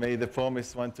also made a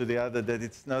promise one to the other that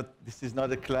this is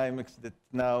not a climax that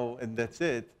now and that's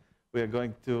it. We are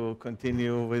going to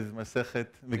continue with Masechet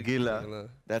Megillah.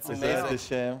 That's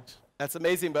amazing. That's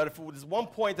amazing. But if there's one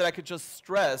point that I could just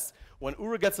stress, when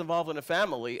Oorah gets involved in a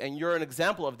family, and you're an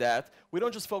example of that, we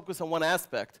don't just focus on one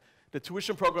aspect. The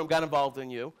tuition program got involved in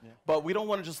you, but we don't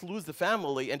want to just lose the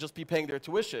family and just be paying their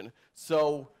tuition.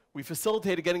 So we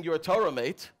facilitated getting you a Torah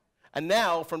mate. And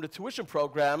now, from the tuition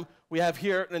program, we have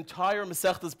here an entire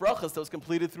Masechtas Brachas that was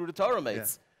completed through the Torah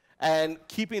mates. And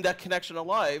keeping that connection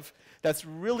alive, that's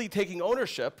really taking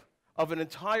ownership of an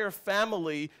entire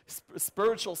family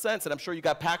spiritual sense. And I'm sure you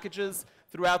got packages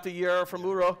throughout the year from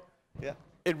Oorah. Yeah.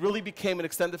 It really became an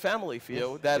extended family for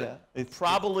you. It's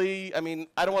probably, I mean,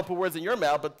 I don't want to put words in your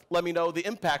mouth, but let me know the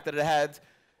impact that it had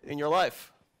in your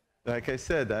life. Like I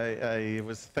said, I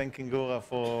was thanking Oorah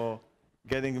for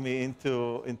getting me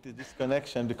into this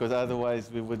connection, because otherwise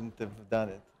we wouldn't have done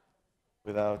it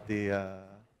without the...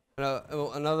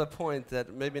 Another point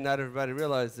that maybe not everybody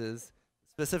realizes,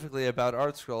 specifically about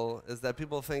Art Scroll, is that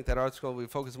people think that Art Scroll, we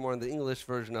focus more on the English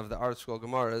version of the Art Scroll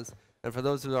Gemaras, and for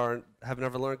those who have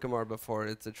never learned Gemara before,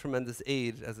 it's a tremendous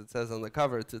aid, as it says on the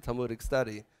cover, to Talmudic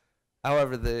study.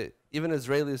 However, even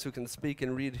Israelis who can speak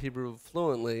and read Hebrew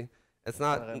fluently, it's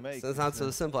not so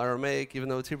simple. Aramaic, even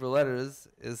though it's Hebrew letters,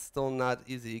 is still not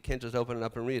easy. You can't just open it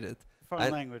up and read it.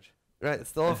 Foreign language. Right, it's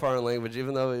still a foreign language,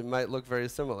 even though it might look very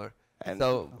similar. And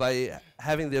so by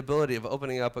having the ability of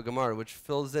opening up a Gemara, which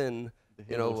fills in,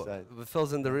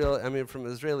 fills in the real, I mean, from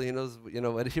Israeli, he knows,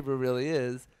 what Hebrew really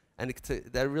is, and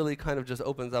that really kind of just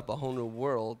opens up a whole new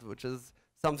world, which is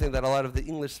something that a lot of the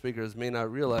English speakers may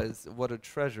not realize what a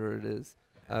treasure it is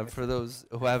for those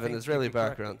who have an Israeli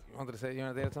background. I wanted to say,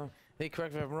 there, Tom? Hey,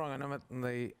 correct me if I'm wrong. I know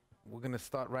we're going to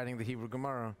start writing the Hebrew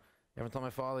Gemara. You haven't told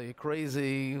my father, you're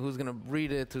crazy. Who's going to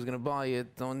read it? Who's going to buy it?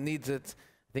 No one needs it.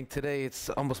 I think today it's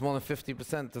almost more than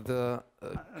 50% of the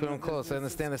current clothes. I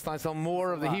understand they're starting to sell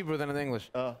more of the Hebrew than in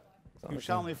English.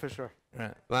 Yerushalmi for sure.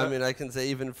 Right. Well, I mean, I can say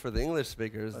even for the English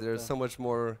speakers, there's so much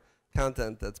more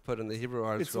content that's put in the Hebrew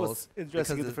Art Scrolls. It's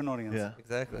addressing a different audience. Yeah.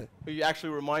 Exactly. You actually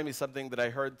remind me something that I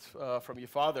heard from your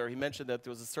father. He mentioned that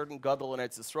there was a certain gadol in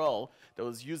Eretz Yisrael that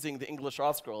was using the English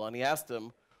Art Scroll, and he asked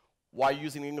him, why are you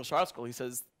using the English Art Scroll? He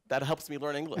says, that helps me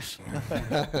learn English.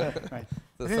 Right.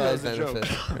 The side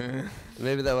benefit.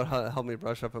 Maybe that would help me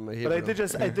brush up on my Hebrew. But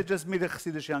I did just meet a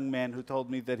Chassidish young man who told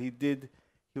me that he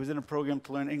was in a program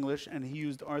to learn English, and he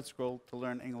used Art Scroll to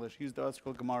learn English. He used the Art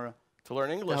Scroll Gemara to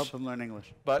learn English. To help him learn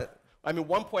English. But I mean,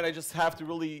 one point I just have to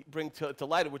really bring to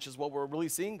light, which is what we're really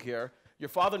seeing here. Your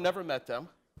father never met them.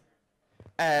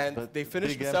 And But they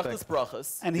finished big Masechtas impact.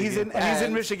 Brachas. And he's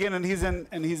in Michigan, and he's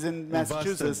in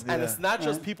Massachusetts. And Yeah. it's not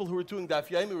just people who are doing Daf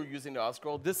Yomi who are using the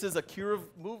ArtScroll. This is a Kiruv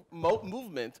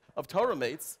movement of Torah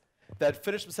mates that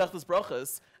finished Masechtas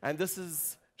Brachas, and this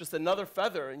is just another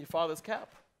feather in your father's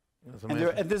cap. It's And,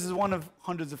 amazing. and this is one of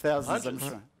hundreds of thousands, Hundreds. I'm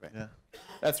sure. Right. Yeah.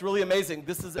 That's really amazing.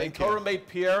 This is a Torah mate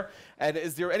peer. And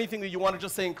is there anything that you want to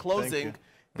just say in closing you.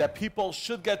 that people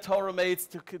should get Torah mates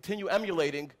to continue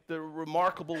emulating the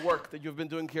remarkable work that you've been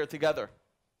doing here together?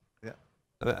 Yeah.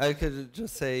 I could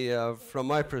just say, from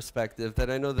my perspective, that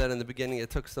I know that in the beginning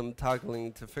it took some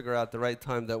toggling to figure out the right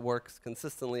time that works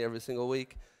consistently every single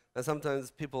week. And sometimes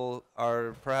people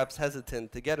are perhaps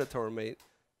hesitant to get a Torah mate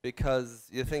because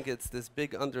you think it's this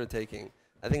big undertaking.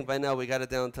 I think by now we got it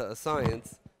down to a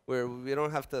science where we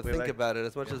don't have to think about it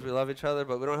as much as we love each other,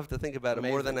 but we don't have to think about it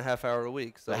more than a half hour a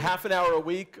week. So A half an hour a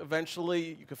week,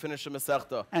 eventually you can finish a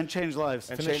Masechta. And change lives.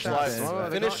 And change Shas. lives. Oh,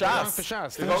 they're Finish going Shas. for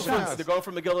Shas. They're going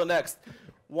for Megillah next.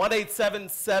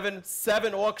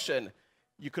 1-877-7 auction.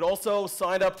 You could also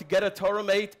sign up to get a Torah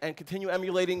mate and continue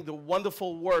emulating the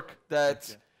wonderful work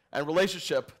that and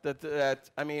relationship that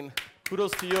I mean,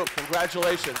 kudos to you.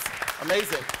 Congratulations.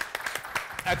 Amazing.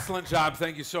 Excellent job.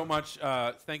 Thank you so much.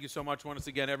 Thank you so much. Once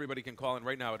again, everybody can call in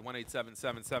right now at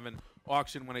 1-877-7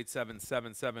 auction,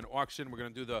 1-877-7 auction. We're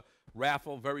going to do the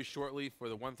raffle very shortly for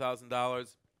the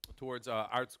 $1,000 towards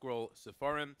Art Scroll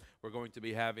Sefarim. We're going to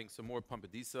be having some more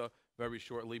Pumpadisa very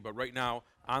shortly. But right now,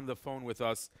 on the phone with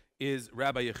us is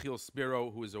Rabbi Yechiel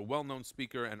Spiro, who is a well-known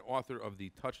speaker and author of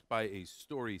the Touched by a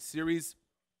Story series.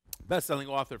 Best-selling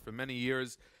author for many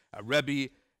years, a Rabbi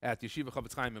at Yeshiva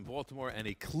Chavetz Chaim in Baltimore, and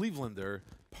a Clevelander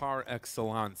par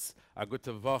excellence. Good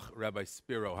Tavach, Rabbi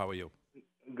Spiro. How are you?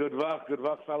 Good luck,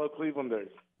 fellow Clevelanders.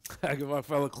 Good luck,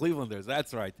 fellow Clevelanders.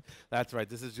 That's right. That's right.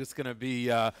 This is just going to be.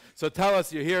 So tell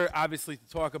us, you're here obviously to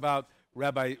talk about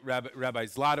Rabbi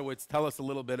Zlotowitz. Tell us a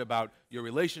little bit about your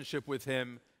relationship with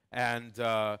him and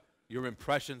your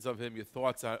impressions of him, your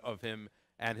thoughts of him,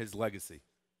 and his legacy.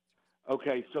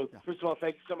 Okay, so first of all,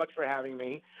 thank you so much for having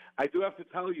me. I do have to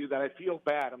tell you that I feel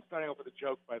bad. I'm starting off with a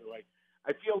joke, by the way.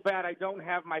 I feel bad I don't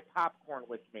have my popcorn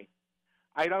with me.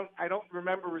 I don't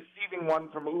remember receiving one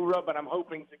from Oorah, but I'm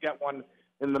hoping to get one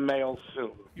in the mail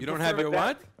soon. You don't have your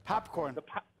what? Popcorn. The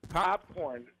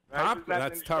popcorn. Pop?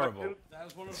 That's terrible.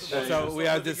 So we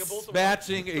are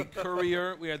dispatching a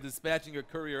courier. We are dispatching a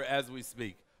courier as we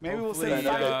speak. Maybe we'll Hopefully,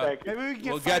 say maybe we can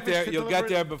get we'll get there. to You'll deliver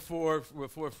get there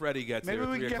before Freddie gets Maybe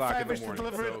here. we 3 can get o'clock in the Favish to morning.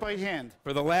 deliver it by hand.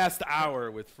 For the last hour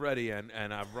with Freddie and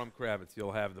Avram Kravitz,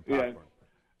 you'll have the popcorn.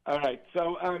 Yeah. All right.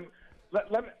 So I'm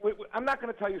not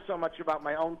going to tell you so much about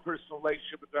my own personal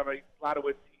relationship with Rabbi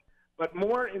Zlotowitz, but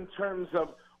more in terms of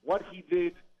what he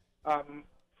did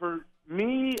for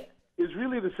me is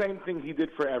really the same thing he did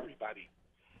for everybody,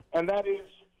 and that is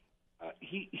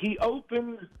he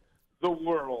opened the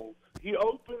world. He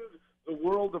opened the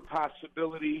world of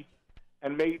possibility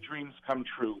and made dreams come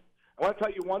true. I want to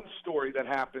tell you one story that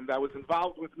happened. I was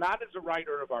involved with, not as a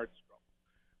writer of Art Scroll,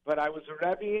 but I was a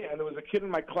Rebbe, and there was a kid in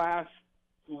my class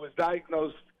who was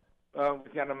diagnosed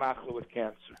with Yana Machla with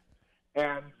cancer.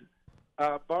 And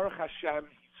Baruch Hashem,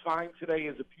 he's fine today. He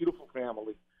has a beautiful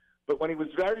family. But when he was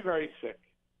very, very sick,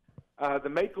 the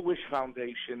Make-A-Wish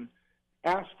Foundation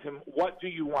asked him, what do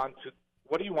you want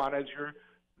as your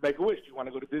Make-A-Wish? Do you want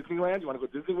to go to Disneyland? Do you want to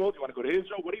go to Disney World? Do you want to go to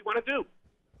Israel? What do you want to do?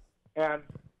 And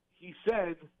he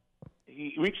said,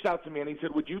 he reached out to me and he said,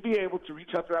 would you be able to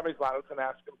reach out to Rabbi Zlotowitz and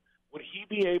ask him, would he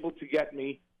be able to get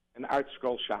me an Art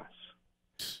Scroll Shas?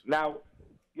 Now,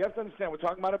 you have to understand, we're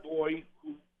talking about a boy who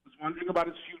was wondering about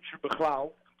his future,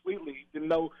 Bechlal, completely, didn't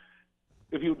know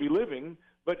if he would be living,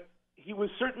 but he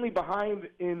was certainly behind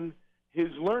in his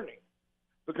learning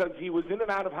because he was in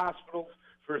and out of hospitals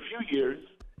for a few years,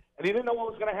 and he didn't know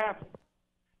what was going to happen.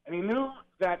 And he knew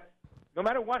that no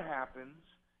matter what happens,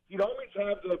 he'd always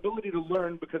have the ability to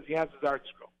learn because he has his Art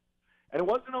Scroll. And it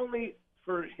wasn't only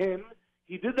for him.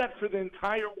 He did that for the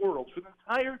entire world, for the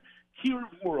entire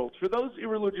Kiruv world, for those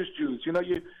irreligious Jews. You know,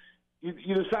 you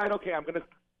decide, okay, I'm going to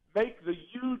make the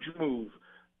huge move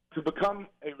to become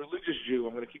a religious Jew.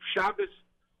 I'm going to keep Shabbos.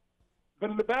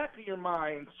 But in the back of your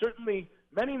mind, certainly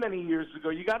many, many years ago,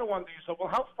 you got to wonder yourself, well,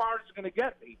 how far is it going to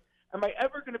get me? Am I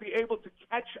ever going to be able to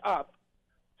catch up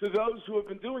to those who have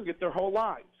been doing it their whole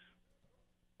lives?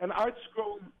 And Art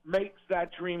Scroll makes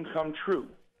that dream come true.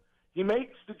 He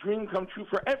makes the dream come true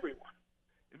for everyone.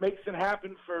 It makes it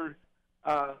happen for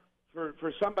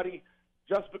somebody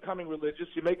just becoming religious.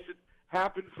 He makes it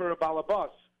happen for a balabas.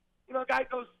 You know, a guy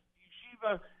goes to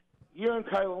yeshiva here in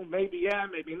Kailon, maybe yeah,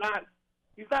 maybe not.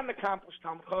 He's not an accomplished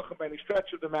Talmud Chacham by any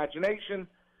stretch of the imagination.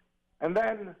 And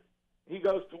then he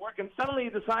goes to work, and suddenly he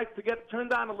decides to get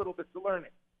turned on a little bit to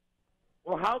learning.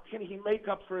 Well, how can he make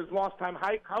up for his lost time?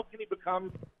 How can he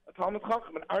become a Talmud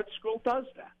Chacham? An art scroll does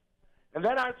that. And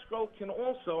that art scroll can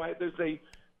also, there's a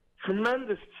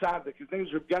tremendous tzaddik, his name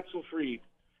is Reb Getzel Fried. He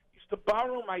used to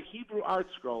borrow my Hebrew art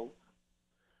scroll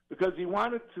because he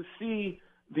wanted to see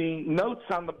the notes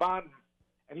on the bottom.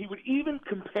 And he would even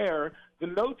compare the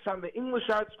notes on the English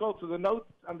art scroll to the notes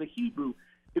on the Hebrew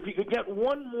if he could get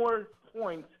one more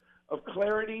point of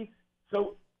clarity.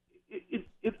 So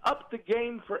it upped the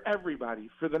game for everybody,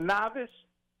 for the novice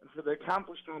and for the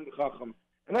accomplished Talmud Chacham.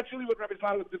 And that's really what Rabbi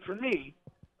Zlotowitz did for me.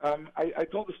 I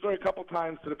told the story a couple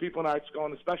times to the people in art school,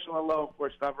 and a special hello, of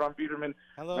course, to Avram Biederman,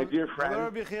 my dear friend. Hello,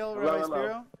 Rabbi Chiel, hello, Rabbi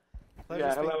Spiro.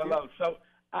 Yeah, hello. So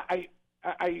I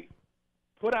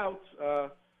put out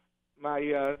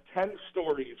my 10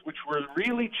 stories, which were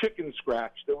really chicken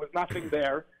scratch. There was nothing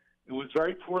there. It was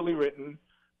very poorly written.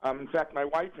 In fact, my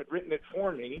wife had written it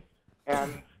for me,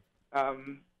 and I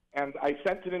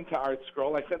sent it into Art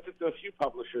Scroll. I sent it to a few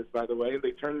publishers, by the way, and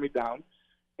they turned me down.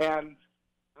 And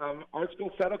Art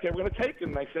Scroll said, okay, we're going to take it.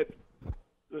 And I said,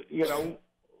 you know,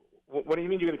 what do you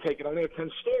mean you're going to take it? I'm going to have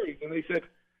 10 stories. And they said,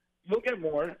 you'll get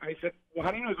more. I said, well,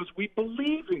 how do you know? He goes, we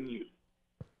believe in you.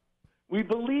 We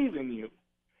believe in you.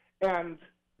 And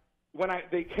when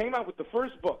they came out with the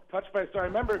first book, Touched by a Star, I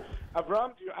remember,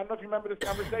 Avram, I don't know if you remember this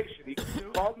conversation. He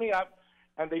called me up,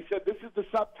 and they said, this is the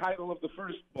subtitle of the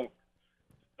first book.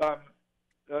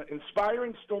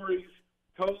 Inspiring Stories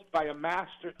Told by a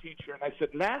Master Teacher. And I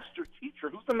said, Master Teacher?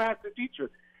 Who's the Master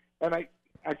Teacher? And I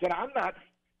said, I'm not.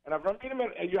 And Avram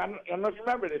Biederman, I don't know if you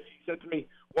remember this, he said to me,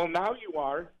 well, now you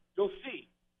are. You'll see.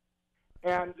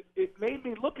 And it made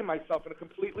me look at myself in a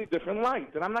completely different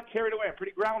light. And I'm not carried away. I'm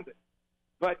pretty grounded.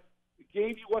 But it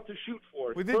gave you what to shoot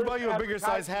for. We did buy you a bigger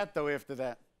size hat, though, after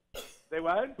that. Say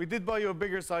what? We did buy you a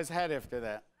bigger size hat after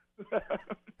that.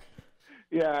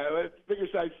 Yeah, it's a bigger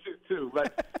size suit, too.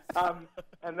 But,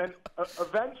 and then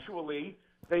eventually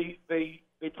they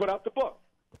put out the book.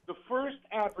 The first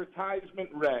advertisement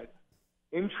read,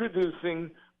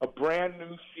 introducing a brand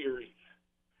new series.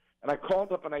 And I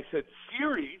called up and I said,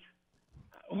 series?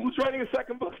 Who's writing a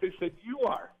second book? They said, you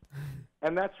are.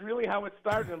 And that's really how it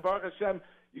started. And Baruch Hashem,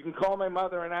 you can call my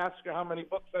mother and ask her how many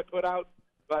books I put out.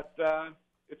 But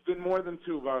it's been more than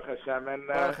 2, Baruch Hashem. And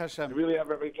Baruch Hashem. I really have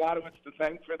Rabbi Zlotowitz to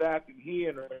thank for that. And he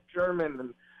and Rabbi Sherman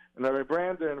and Rabbi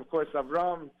Brander and, of course,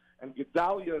 Avram and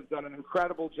Gedalia has done an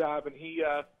incredible job. And he's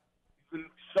been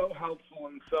so helpful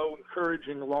and so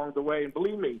encouraging along the way. And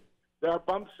believe me, there are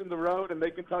bumps in the road, and they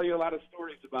can tell you a lot of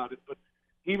stories about it. But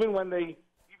even when there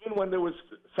was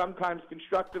sometimes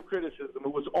constructive criticism,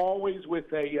 it was always with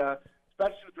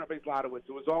especially with Rabbi Zlotowitz,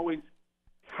 it was always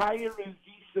Kayer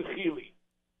Zisachili.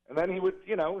 And then he would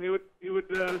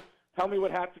tell me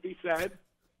what had to be said,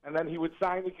 and then he would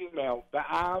sign his email,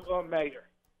 Ba'ava Meir.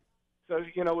 So,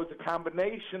 it was a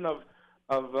combination of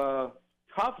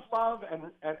tough love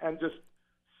and just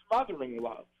smothering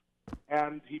love.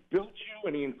 And he built you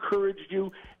and he encouraged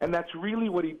you, and that's really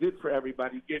what he did for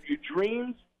everybody. He gave you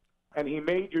dreams, and he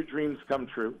made your dreams come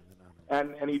true.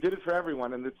 And he did it for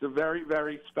everyone, and it's a very,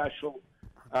 very special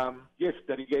gift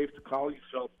that he gave to Klal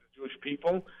Yisrael, to the Jewish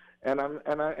people, and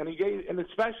he gave, and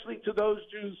especially to those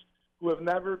Jews who have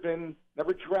never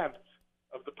dreamt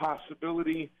of the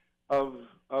possibility of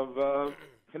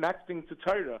connecting to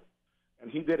Torah,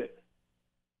 and he did it.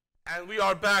 And we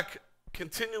are back,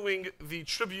 continuing the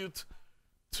tribute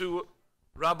to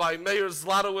Rabbi Meir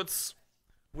Zlotowitz,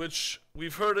 which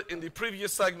we've heard in the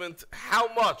previous segment, how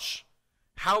much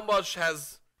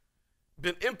has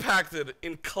been impacted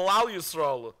in Klal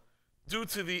Yisrael due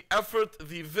to the effort,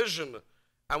 the vision,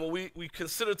 and what we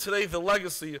consider today the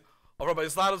legacy of Rabbi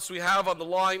Zlotowitz. We have on the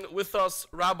line with us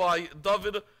Rabbi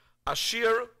David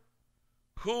Asher,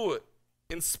 who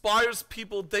inspires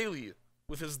people daily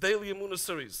with his daily Emunah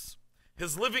series,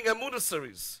 his Living Emunah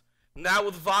series, now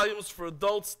with volumes for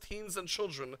adults, teens, and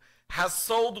children, has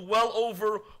sold well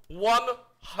over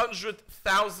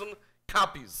 100,000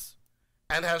 copies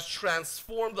and has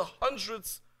transformed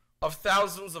hundreds of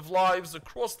thousands of lives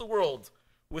across the world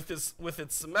with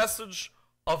its message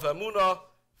of Emunah,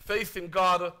 faith in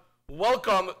God.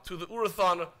 Welcome to the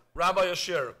Oorahthon, Rabbi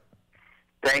Asher.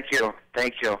 Thank you.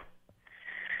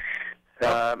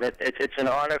 It's an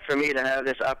honor for me to have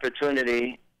this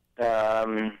opportunity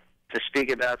to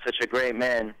speak about such a great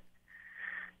man.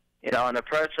 On a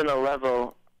personal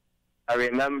level, I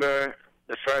remember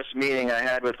the first meeting I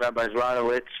had with Rabbi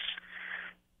Zlotowitz.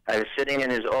 I was sitting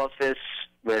in his office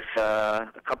with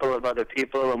a couple of other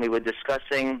people, and we were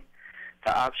discussing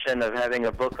the option of having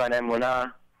a book on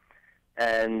Emunah.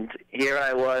 And here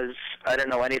I was, I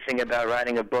didn't know anything about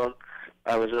writing a book.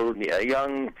 I was a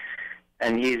young,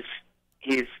 and he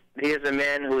is a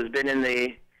man who has been in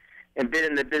the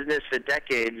business for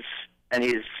decades, and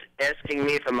he's asking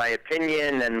me for my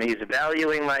opinion, and he's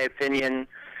valuing my opinion,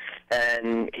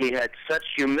 and he had such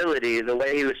humility the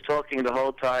way he was talking the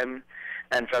whole time,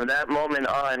 and from that moment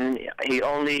on,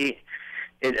 only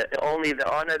the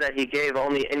honor that he gave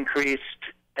only increased.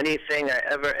 Anything I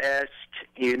ever asked,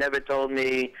 he never told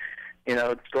me,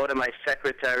 go to my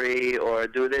secretary or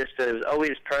do this. It was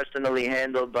always personally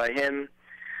handled by him.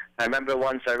 I remember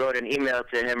once I wrote an email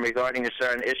to him regarding a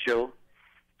certain issue,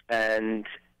 and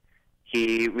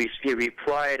he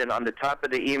replied, and on the top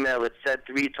of the email it said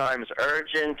 3 times,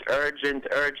 urgent, urgent,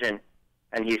 urgent.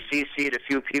 And he CC'd a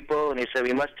few people, and he said,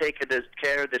 we must take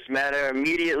care of this matter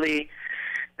immediately.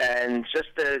 And just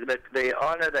the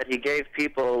honor that he gave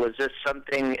people was just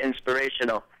something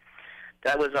inspirational.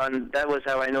 That was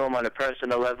how I knew him on a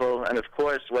personal level, and of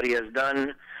course what he has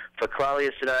done for Klal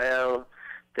Yisrael,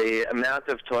 the amount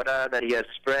of Torah that he has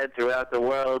spread throughout the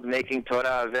world, making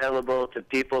Torah available to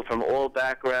people from all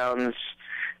backgrounds,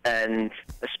 and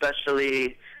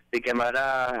especially the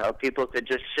Gemara, how people could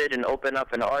just sit and open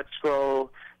up an art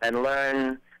scroll and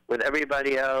learn with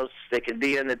everybody else. They could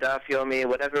be in the Daf Yomi,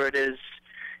 whatever it is.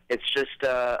 It's just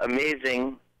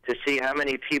amazing to see how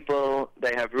many people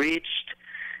they have reached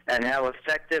and how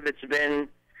effective it's been.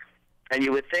 And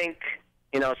you would think,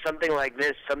 something like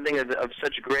this, something of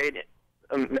such great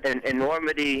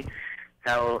enormity,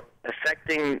 how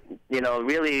affecting,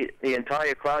 really the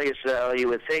entire Klal Yisrael, you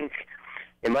would think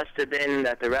it must have been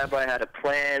that the rabbi had a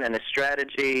plan and a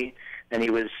strategy, and he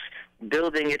was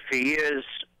building it for years.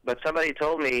 But somebody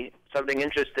told me something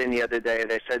interesting the other day.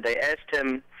 They asked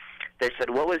him,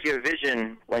 what was your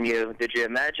vision did you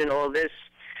imagine all this?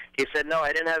 He said, no,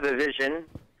 I didn't have a vision.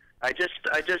 I just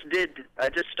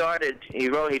started. He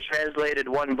translated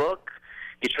one book.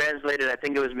 He translated, I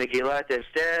think it was Megillat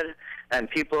Esther, and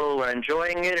people were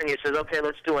enjoying it, and he says, okay,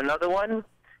 let's do another one.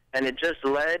 And it just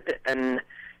led and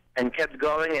kept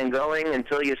going and going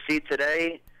until you see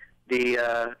today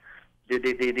the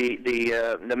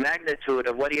magnitude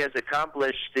of what he has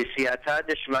accomplished, the siyata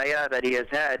d'shmaya that he has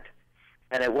had.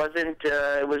 And it wasn't,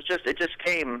 it just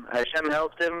came. Hashem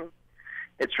helped him.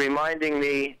 It's reminding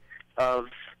me of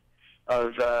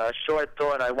a short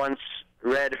thought I once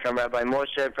read from Rabbi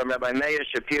Meir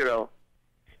Shapiro,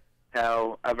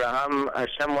 how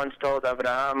Hashem once told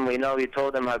Abraham, he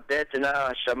told him, he says,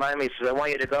 I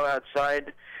want you to go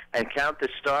outside and count the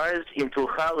stars,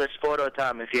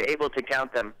 if you're able to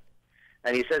count them.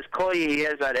 And he says,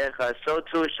 so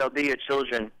too shall be your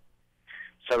children.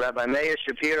 So Rabbi Meir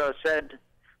Shapiro said,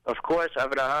 of course,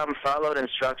 Abraham followed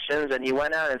instructions, and he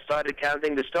went out and started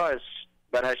counting the stars.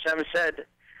 But Hashem said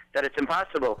that it's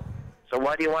impossible. So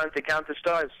why do you want him to count the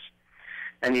stars?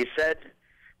 And he said,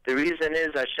 the reason is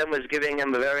Hashem was giving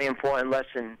him a very important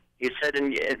lesson. He said,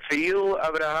 for you,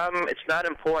 Abraham, it's not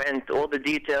important, all the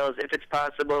details, if it's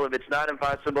possible, if it's not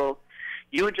impossible.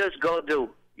 You just go do.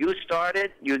 You start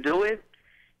it, you do it.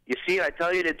 You see, I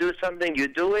tell you to do something, you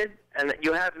do it, and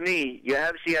you have me. You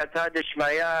have siyata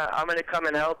d'shmaya. I'm going to come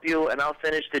and help you, and I'll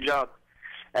finish the job.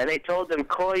 And they told him,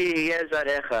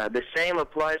 the same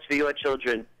applies for your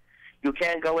children. You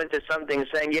can't go into something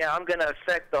saying, I'm going to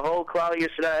affect the whole Klal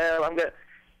Yisrael.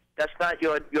 That's not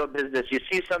your business. You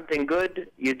see something good,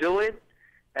 you do it,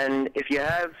 and if you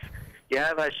have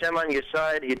Hashem on your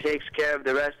side, he takes care of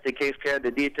the rest, he takes care of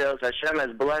the details. Hashem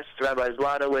has blessed Rabbi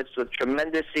Zlotowitz with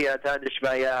tremendous siyata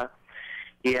d'shmaya.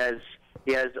 He has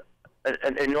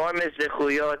an enormous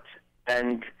zichuyot,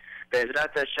 and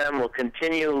Be'ezrat Hashem will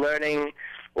continue learning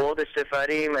all the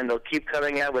sefarim, and they'll keep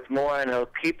coming out with more, and he'll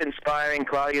keep inspiring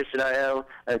Klal Yisrael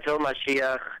until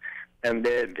Mashiach, and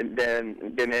Meir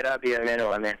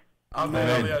b'yameinu, amen.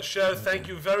 Amen. Hashem, thank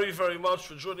you very, very much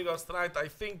for joining us tonight. I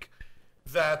think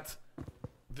that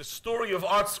the story of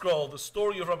Art Scroll, the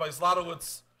story of Rabbi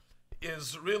Zlotowitz,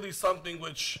 is really something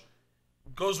which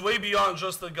goes way beyond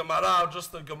just the Gemara,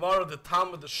 the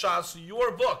Talmud, the Shas.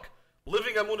 Your book,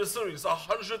 Living Emunah series,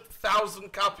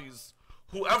 100,000 copies.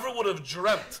 Whoever would have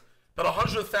dreamt that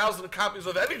 100,000 copies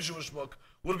of any Jewish book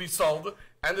would be sold?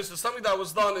 And this is something that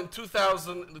was done in the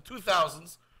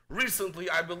 2000s. Recently,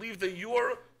 I believe that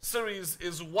your series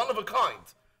is one of a kind.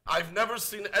 I've never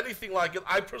seen anything like it.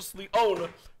 I personally own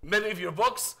many of your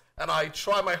books, and I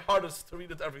try my hardest to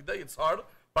read it every day. It's hard,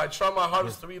 but I try my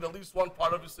hardest to read at least one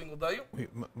part every single day.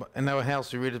 In our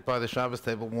house, we read it by the Shabbos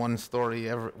table, one story,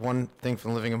 one thing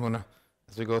from Living Emunah.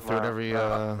 As we go through it every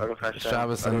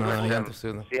Shabbos and Yom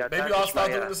Tov. Maybe I'll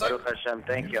start doing the same.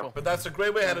 Thank you. But that's a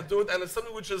great way how to do it, and it's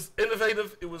something which is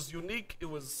innovative. It was unique. It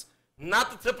was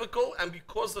not the typical, and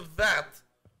because of that,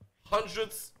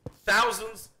 hundreds,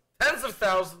 thousands, tens of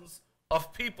thousands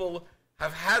of people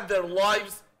have had their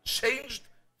lives changed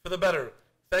for the better.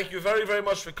 Thank you very, very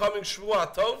much for coming.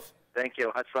 Shvuah Tov. Thank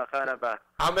you. Hatzlacha Rabba.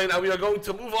 Amen. And we are going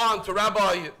to move on to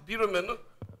Rabbi Bierman,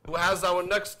 who has our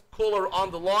next caller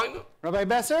on the line. Rabbi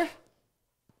Besser?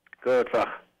 Good Vach.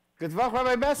 Good Vach,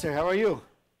 Rabbi Besser. How are you?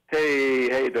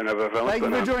 Hey, Donovan. Thank you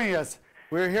for joining us.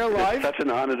 We're here live. It's such an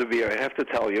honor to be here. I have to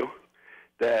tell you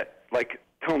that, like,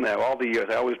 till now, all the years,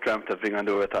 I always dreamt of being on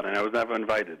the Oorahthon, and I was never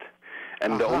invited.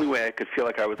 And the only way I could feel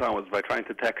like I was on was by trying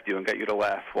to text you and get you to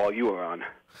laugh while you were on.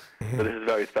 So this is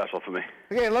very special for me.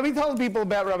 Okay, let me tell the people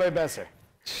about Rabbi Besser.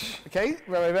 Okay,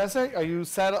 Rabbi Besser, are you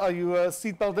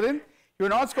seatbelted in? You're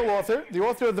an art school author, the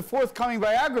author of the forthcoming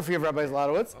biography of Rabbi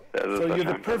Zlotowitz. So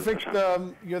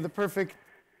you're the perfect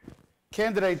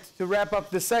candidate to wrap up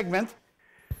this segment.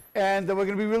 And we're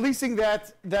going to be releasing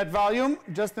that volume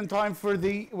just in time for we're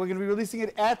going to be releasing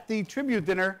it at the tribute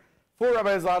dinner for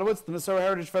Rabbi Zlotowitz, the Masorah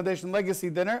Heritage Foundation Legacy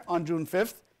Dinner on June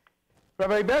 5th.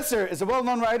 Rabbi Besser is a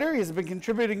well-known writer. He has been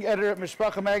contributing editor at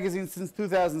Mishpacha magazine since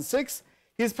 2006.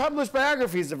 He has published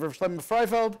biographies of Rav Shlomo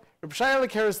Freifeld, Rav Shayla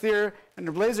Karastir, and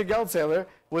Rav Blazer Geldzahler,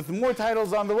 with more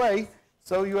titles on the way.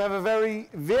 So you have a very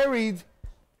varied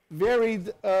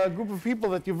group of people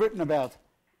that you've written about.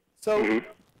 So,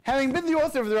 having been the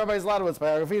author of the Rabbi Zlotowitz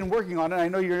biography and working on it, I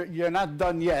know you're not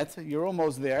done yet. You're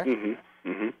almost there.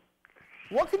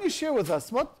 What can you share with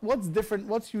us? What's different?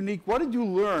 What's unique? What did you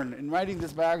learn in writing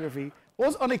this biography? What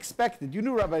was unexpected? You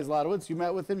knew Rabbi Zlotowitz. You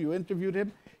met with him. You interviewed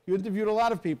him. You interviewed a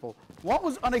lot of people. What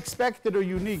was unexpected or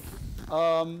unique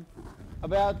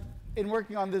about in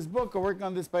working on this book or working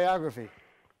on this biography?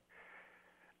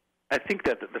 I think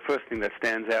that the first thing that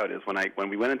stands out is when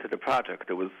we went into the project,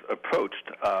 it was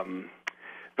approached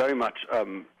very much.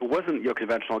 It wasn't your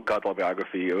conventional gadol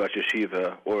biography, or Rosh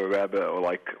Yeshiva, or a Rabbi, or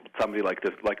like somebody like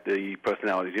this, like the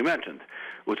personalities you mentioned.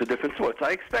 It was a different sort. So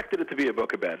I expected it to be a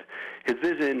book about his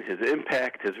vision, his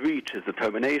impact, his reach, his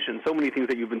determination, so many things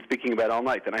that you've been speaking about all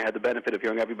night. And I had the benefit of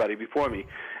hearing everybody before me,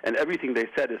 and everything they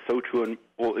said is so true, and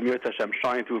Emir Tashem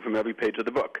shine through from every page of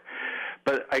the book.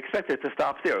 But I expected it to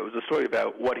stop there. It was a story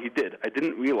about what he did. I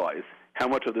didn't realize how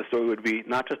much of the story would be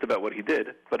not just about what he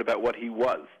did, but about what he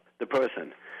was, the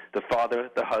person, the father,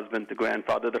 the husband, the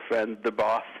grandfather, the friend, the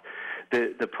boss,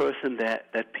 the person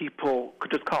that people could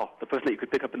just call, the person that you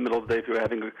could pick up in the middle of the day if you were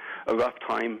having a rough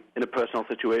time in a personal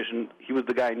situation. He was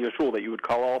the guy in your shul that you would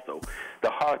call also.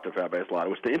 The heart of Rabbi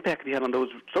Zlotowitz, the impact he had on those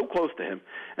so close to him,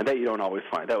 and that you don't always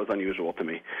find. That was unusual to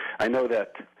me. I know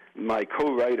that my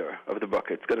co-writer of the book,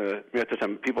 it's going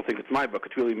to, people think it's my book,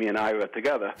 it's really me and Oorah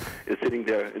together, is sitting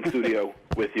there in studio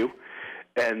with you.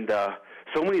 And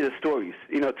so many of the stories,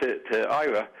 to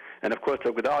Oorah, and of course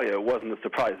to Gedalia, it wasn't a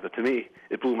surprise, but to me,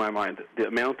 it blew my mind. The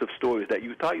amount of stories that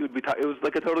you thought you would be it was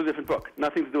like a totally different book.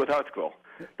 Nothing to do with Art Scroll.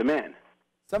 The man.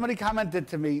 Somebody commented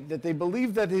to me that they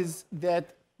believe that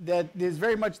that there's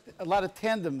very much a lot of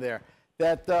tandem there.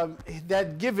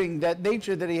 That giving, that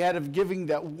nature that he had of giving,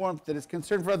 that warmth, that is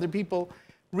concern for other people,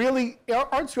 really,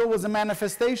 Art Scroll was a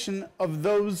manifestation of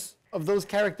those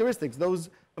characteristics, those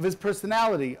of his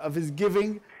personality, of his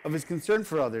giving, of his concern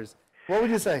for others. What would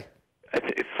you say?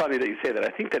 It's funny that you say that. I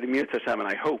think that Emir Tashem, and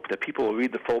I hope that people will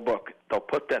read the full book, they'll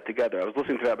put that together. I was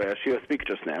listening to Rabbi Ashir speak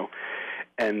just now,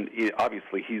 and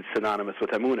obviously he's synonymous with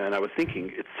Emunah, and I was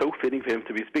thinking it's so fitting for him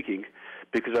to be speaking,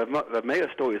 because Rav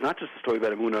Meir's story is not just a story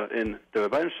about Emunah in the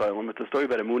Rabbi Shalom, it's a story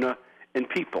about Emunah in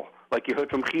people, like you heard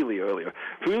from Chili earlier.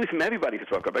 Really from everybody who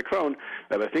spoke. Rabbi Krohn,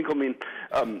 Rabbi Finkelman,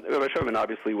 Rabbi Sherman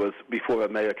obviously was, before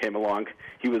Rabbi Meir came along,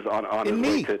 he was on his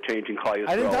way to changing Klal Yisrael.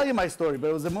 I didn't tell you my story, but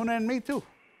it was Emunah and me too.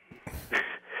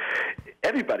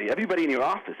 Everybody in your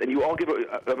office, and you all give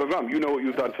Ram, you know what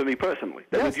you've done for me personally.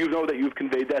 That means you know that you've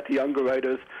conveyed that to younger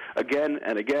writers again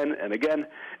and again and again.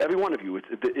 Every one of you,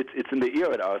 it's in the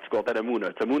ear at Art Scroll, that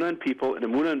Emunah. It's Emunah in people, and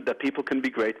Emunah that people can be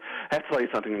great. I have to tell you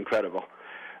something incredible.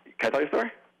 Can I tell you a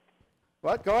story?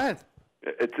 What? Go ahead.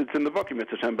 It's in the book,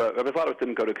 Mr. Shem, but Rabbi Zlotowitz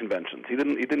didn't go to conventions. He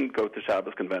didn't go to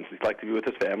Shabbos conventions. He liked to be with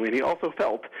his family, and he also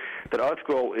felt that Art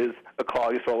Scroll is a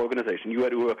Klal Yisrael organization. You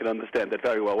at Oorah can understand that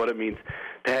very well, what it means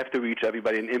to have to reach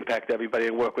everybody and impact everybody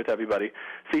and work with everybody.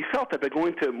 So he felt that by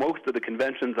going to most of the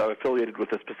conventions are affiliated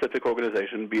with a specific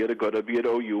organization, be it a Guda, be it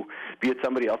OU, be it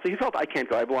somebody else. So he felt, I can't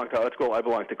go. I belong to Art Scroll. I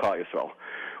belong to Klal Yisrael.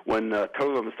 When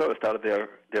Torah Masorah started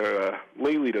their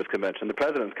lay leaders convention, the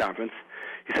president's conference,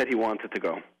 he said he wanted to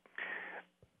go.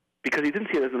 Because he didn't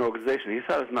see it as an organization. He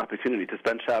saw it as an opportunity to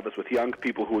spend Shabbos with young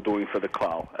people who were doing for the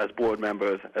Klal, as board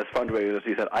members, as fundraisers.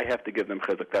 He said, I have to give them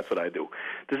chizuk. That's what I do.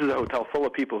 This is a hotel full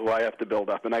of people who I have to build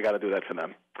up, and I got to do that for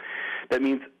them. That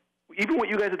means even what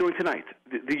you guys are doing tonight,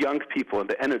 the young people and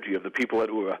the energy of the people at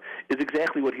Oorah is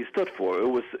exactly what he stood for. It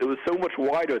was so much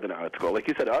wider than Art Scroll. Like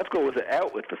you said, Art Scroll was an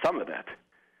outlet for some of that.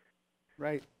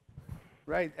 Right.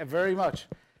 Right. Very much.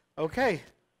 Okay.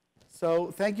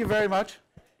 So thank you very much.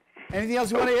 Anything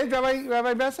else you want to add,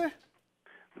 Rabbi Besser?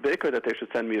 Baker that they should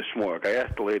send me a shmorg. I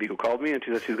asked the lady who called me, and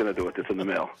she said she's going to do it. It's in the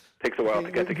mail. Takes a while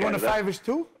to get to You want a Canada. 5-ish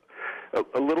too?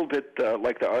 A little bit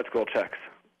like the Art Scroll checks.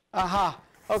 Aha.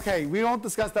 Okay, we won't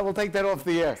discuss that. We'll take that off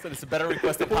the air. So it's a better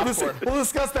request than popcorn. We'll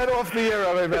discuss that off the air,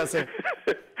 Rabbi Besser.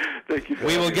 Thank you.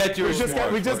 We will get you a We just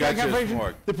got We'll get you a confirmation.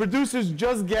 s'morg. The producers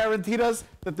just guaranteed us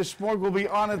that the s'morg will be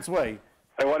on its way.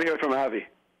 I want to hear it from Avi.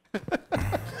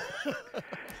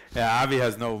 Yeah, Avi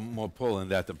has no more pull in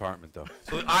that department, though.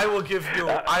 So I will give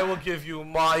you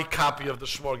my copy of the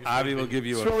shmorg. Avi will give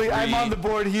you a Surely free... I'm on the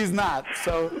board, he's not.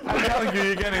 So I'm telling you,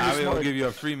 you're getting the Avi will s'morg. give you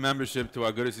a free membership to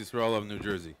Agudas Yisrael of New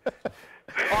Jersey.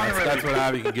 That's what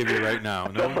Avi can give you right now.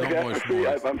 No more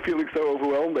s'mores. I'm feeling so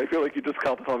overwhelmed. I feel like you just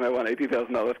called to tell me I want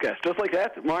 $80,000 cash. Just like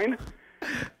that? Mine?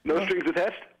 No strings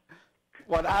attached?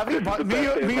 What, Avi?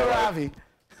 Me or Avi?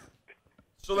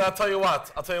 So I'll tell you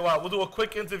what. We'll do a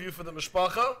quick interview for the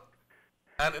mishpacha,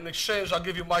 and in exchange, I'll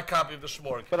give you my copy of the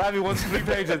shmorg. But Avi wants 3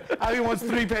 pages. Avi wants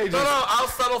 3 pages. No, I'll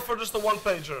settle for just a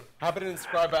 1-pager. How about an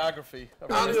inscribed biography?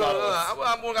 I know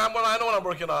what I'm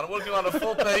working on. I'm working on a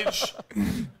full-page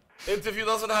interview.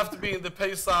 Doesn't have to be in the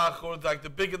Pesach or like the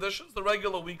big editions, the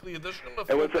regular weekly edition.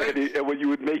 And when you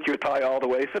would make your tie all the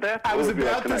way for that? I What was would be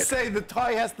like about to tonight? say the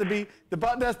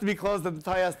button has to be closed and the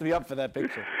tie has to be up for that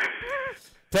picture.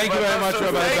 Thank you very much,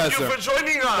 Rabbi Thank Besser. you for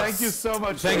joining us. Thank you so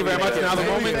much. Thank you very much. Now the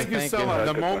moment, Thank you so much.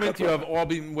 the moment you have all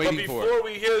been waiting for.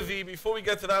 Before we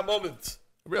get to that moment,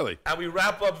 Really? and we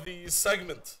wrap up the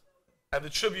segment and the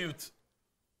tribute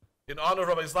in honor of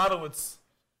Rabbi Zlotowitz,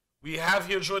 we have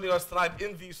here joining us tonight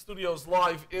in the studios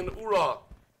live in Oorah,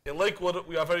 in Lakewood.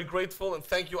 We are very grateful, and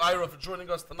thank you, Ira, for joining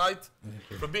us tonight,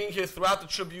 for being here throughout the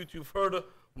tribute. You've heard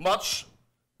much,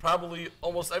 probably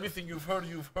almost everything you've heard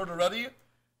already,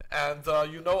 and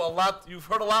you know a lot. You've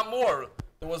heard a lot more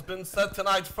than was been said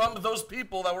tonight from those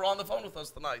people that were on the phone with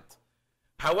us tonight.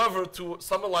 However, to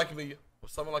someone like me, or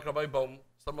someone like Rabbi Bohm,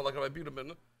 someone like Rabbi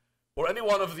Biederman, or any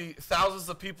one of the thousands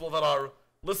of people that are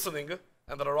listening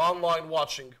and that are online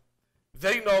watching,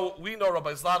 we know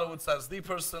Rabbi Zlotowitz as the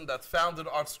person that founded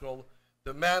Art Scroll,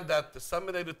 the man that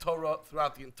disseminated Torah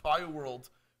throughout the entire world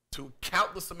to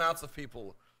countless amounts of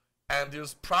people. And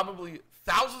there's probably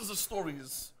thousands of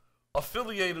stories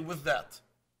affiliated with that.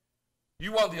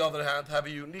 You, on the other hand, have a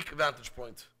unique vantage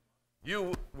point.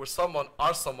 You are someone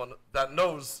that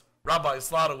knows Rabbi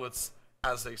Zlotowitz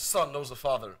as a son knows a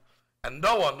father. And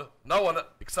no one,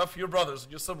 except for your brothers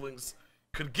and your siblings,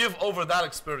 could give over that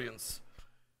experience.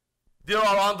 There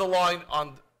are on the line,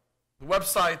 on the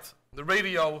website, the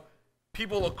radio,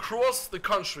 people across the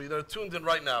country that are tuned in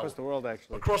right now. Across the world,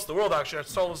 actually. Across the world, actually, at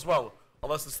Seoul as well,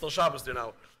 unless it's still Shabbos there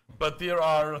now. But there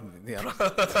are... This is a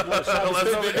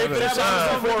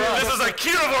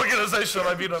Kirov organization,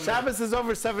 I mean. Shabbos is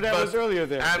over 7 hours earlier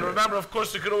there. And remember, of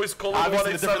course, you can always call in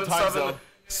Obviously, a different time zone.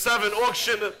 1-877-7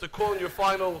 auction to call in your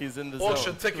final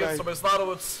auction tickets. So, Ms.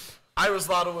 Zlotowitz, Ira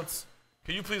Zlotowitz,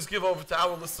 can you please give over to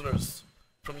our listeners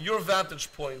from your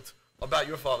vantage point about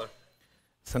your father?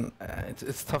 So,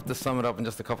 it's tough to sum it up in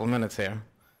just a couple of minutes here.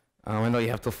 I know you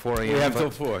have till 4 a.m. We have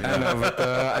till 4. I know, but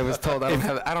I was told I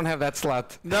don't have that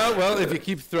slot. No, well, if you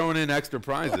keep throwing in extra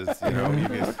prizes, you know. You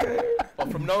can, Well,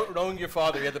 from knowing your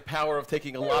father, you had the power of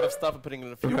taking a lot of stuff and putting it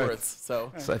in a few words.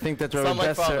 So I think that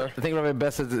Rabbi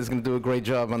Besser is going to do a great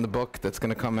job on the book that's going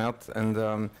to come out, and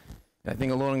I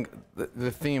think along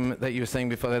the theme that you were saying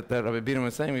before, that Rabbi Biederman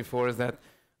was saying before, is that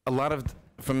a lot of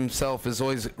from himself is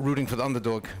always rooting for the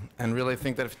underdog, and really I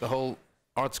think that if the whole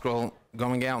Art Scroll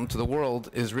going out into the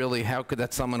world is really how could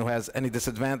that someone who has any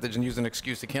disadvantage and use an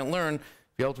excuse he can't learn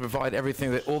be able to provide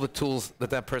everything, all the tools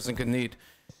that person could need.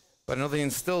 But I know they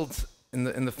instilled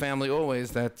in the family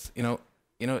always that you know,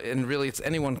 and really it's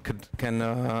anyone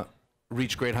can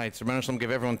reach great heights. Rabbi Shalom gave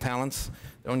everyone talents,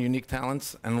 their own unique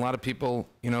talents, and a lot of people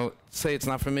say it's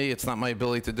not for me, it's not my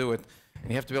ability to do it, and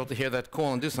you have to be able to hear that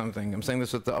call and do something. I'm saying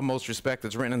this with the utmost respect.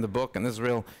 It's written in the book, and this is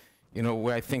real.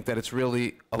 Where I think that it's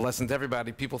really a lesson to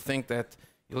everybody. People think that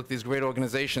you look at these great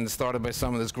organizations started by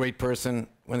someone, this great person.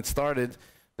 When it started,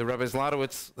 the Rabbi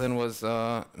Zlotowitz then was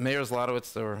Meir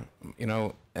Zlotowitz,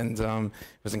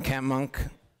 was in Camp Monk,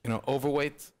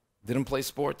 overweight, didn't play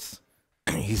sports.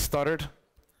 He stuttered,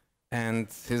 and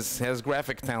has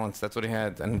graphic talents. That's what he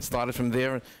had, and it started from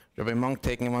there. Rabbi Monk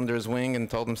taking him under his wing and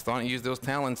told him, start to use those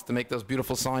talents to make those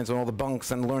beautiful signs on all the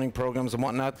bunks and learning programs and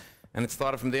whatnot. And it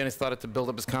started from there, and he started to build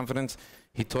up his confidence.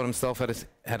 He taught himself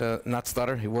how to not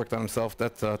stutter. He worked on himself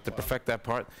to perfect that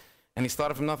part. And he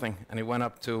started from nothing, and he went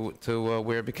up to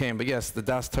where it became. But yes, the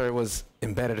Das Torah was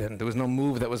embedded in. There was no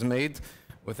move that was made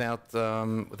without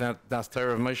Das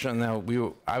Torah of Moshe. And now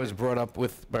I was brought up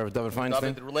with Rabbi David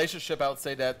Feinstein. The relationship, I would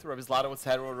say, that Rabbi Zlotowitz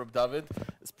had with Rabbi David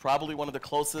is probably one of the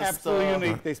closest. Absolutely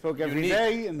unique. They spoke every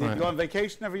day, and they'd go on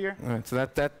vacation every year. Right. So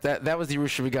that was the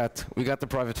Yerusha we got. We got the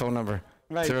private phone number.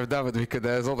 Right. To Rabbi David, we could,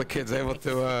 as all the kids, able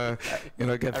to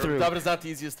get through. Rabbi David is not the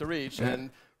easiest to reach, and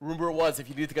rumor was if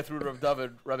you need to get through to Rabbi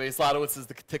David, Rabbi Zlotowitz is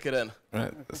the ticket in.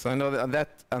 Right. So I know that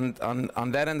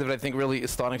on that end of it, I think really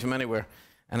is starting from anywhere.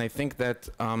 And I think that,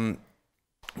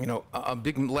 a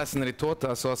big lesson that he taught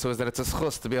us also is that it's a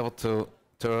schus to be able to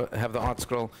have the art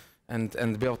scroll and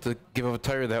be able to give over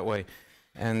Torah that way.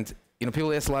 And,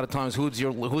 people ask a lot of times, who's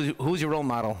your role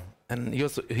model? And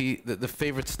the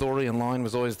favorite story in line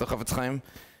was always the Chafetz Chaim.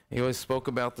 He always spoke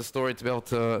about the story to be able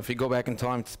to, if you go back in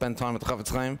time, to spend time with the Chafetz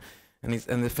Chaim.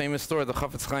 And the famous story, the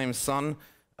Chafetz Chaim's son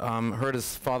heard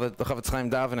his father, the Chafetz Chaim,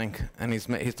 davening, and he's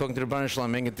talking to the Rebbeinu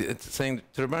Shalom, saying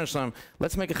to the Rebbeinu Shalom,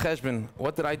 let's make a cheshbon.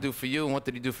 What did I do for you, and what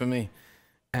did he do for me?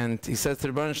 And he says to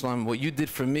the Rebbeinu Shalom, what you did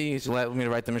for me is you allowed me to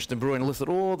write the Mishnah Berurah, and listed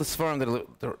all the Sfarim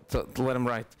to let him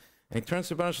write. And he turns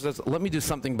to the Rebbeinu Shalom and says, let me do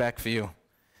something back for you.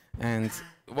 And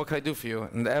what can I do for you?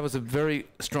 And that was a very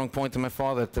strong point to my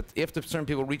father, that after certain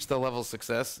people reach their level of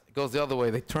success, it goes the other way.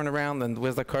 They turn around, and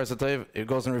where's that car? It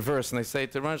goes in reverse, and they say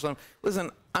to the Rebbeinu Shalom, listen,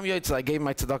 I'm Yotzei, I gave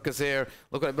my tzedakahs here,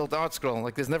 look what I built the art scroll.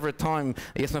 Like, there's never a time,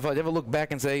 yes, my father, you ever look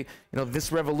back and say,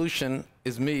 this revolution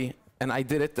is me, and I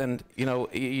did it, and,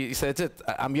 he said, it's it.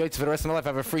 I'm Yotzei for the rest of my life. I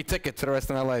have a free ticket for the rest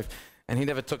of my life. And he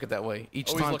never took it that way. Each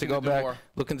Always time to go back,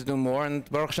 looking to do more. And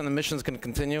Baruch Hashem, the mission is going to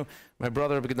continue. My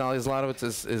brother, Rabbi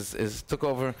Zlotowitz, is took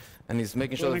over, and he's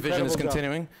making sure the vision is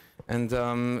continuing. And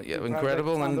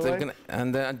incredible. And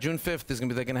June 5th is going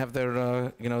to be. They're going to have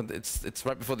their. It's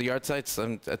right before the yard sites.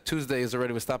 And Tuesday is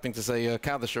already. We're stopping to say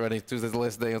Kaddish already. Tuesday's the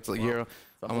last day until the year.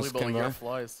 Almost came by.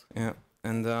 Flies. Yeah.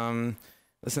 And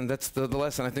listen, that's the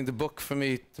lesson. I think the book for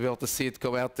me to be able to see it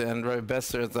go out there, and Rabbi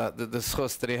Besser, the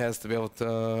schus that he has to be able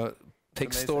to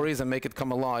take stories and make it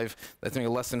come alive. That's a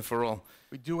lesson for all.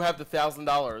 We do have the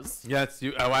 $1,000. Yes.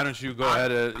 Why don't you go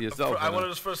ahead yourself? I want to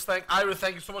just first thank Ira.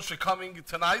 Thank you so much for coming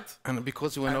tonight. And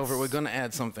because we went over, we're going to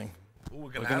add something. We're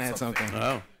going to add something.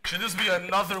 Oh. Should this be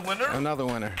another winner? Another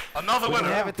winner. Another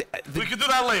winner. We can do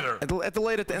that later. At the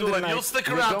end of the night. You'll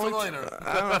stick around till later.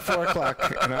 I don't know, 4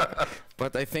 o'clock.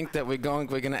 But I think that we're going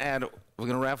to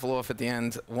raffle off at the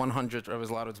end 100 Rabbi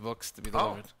Zlotowitz's books to be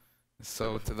delivered.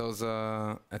 So to those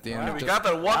at the end. We got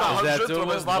that 100 of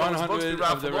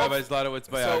the Rabbi Zlotowitz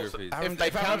biographies.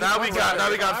 Now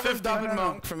we got 50. David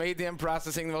Monk from ADM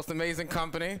Processing, the most amazing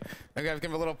company. I got to give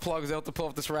him a little plug. He's able to pull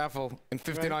off this raffle in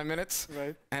 59 minutes.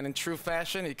 Right. And in true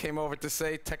fashion, he came over to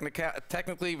say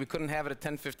technically we couldn't have it at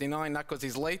 10:59, not because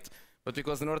he's late, but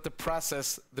because in order to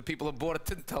process the people who bought it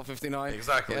didn't tell 59,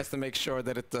 exactly. He has to make sure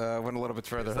that it went a little bit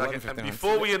further. Exactly. And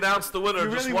before we announce the winner,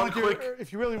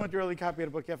 if you really want your early copy of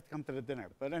the book, you have to come to the dinner.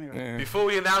 But anyway. Yeah. Before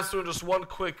we announce the winner, just one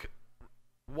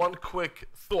quick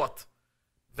thought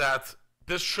that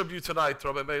this tribute tonight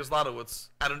to Rabbi Meir Zlotowitz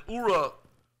at an Oorah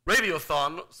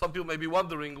radiothon, some people may be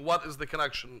wondering what is the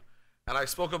connection. And I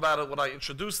spoke about it when I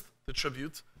introduced the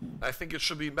tribute. I think it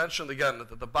should be mentioned again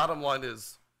that the bottom line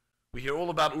is, we hear all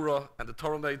about Oorah and the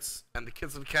Torah mates and the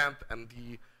kids in camp and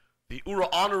the Oorah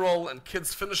honor roll and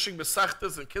kids finishing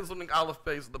Mesechtes and kids learning Aleph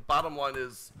Beis. The bottom line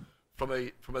is, from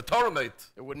a Torah mate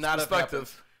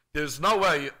perspective, there's no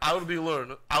way I would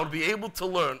be able to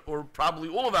learn, or probably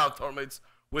all of our Torah mates,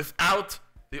 without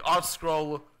the art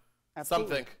scroll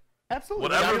something. Absolutely.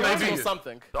 Whatever it may be.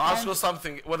 Something. The art scroll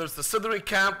something. Whether it's the Siddurim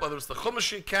camp, whether it's the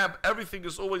Chumashi camp, everything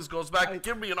always goes back.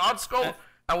 Give me an art scroll.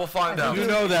 And we'll find out. You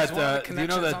know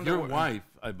that your wife,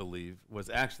 I believe, was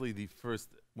actually the first,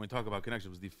 when we talk about connection,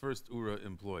 was the first Oorah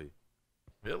employee.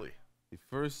 Really? The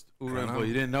first Oorah employee.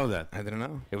 You didn't know that? I didn't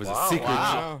know. It was a secret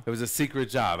job. It was a secret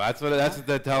job. That's what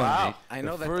they're telling me. I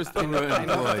know the that. First Oorah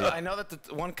employee. I know that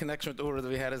the one connection with Oorah that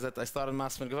we had is that I started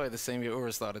Masman Gavoy the same year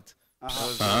Oorah started.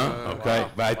 Okay,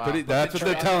 but that's what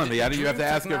they're telling me. You have to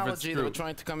ask her if it's true. That we're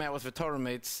trying to come out with for Torah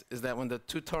mates is that when the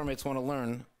two Torah mates want to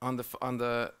learn on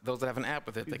the those that have an app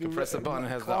with it, they can press a button and it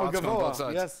has the odds on both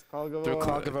sides. Yes, through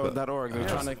callgavoa.org. They're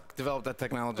trying to develop that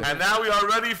technology. And now we are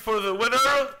ready for the winner,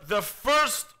 the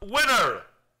first winner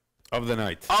of the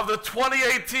night of the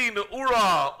 2018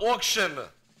 Oorah auction.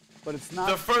 But it's not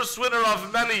the first winner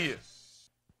of many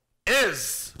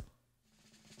is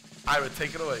Ira.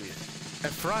 Take it away.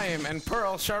 Ephraim and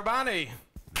Pearl Sharbani.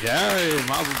 Yeah,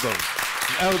 Mazel Tov.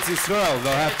 Eretz Yisrael.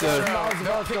 They'll have to.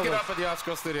 They'll pick it up at the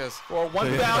Artscroll Studios. Or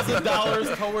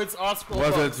 $1,000 towards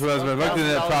Artscroll books.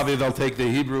 Probably they'll take the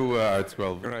Hebrew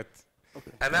ArtScroll. Right.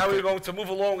 And now we're going to move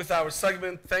along with our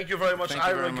segment. Thank you very much, Thank you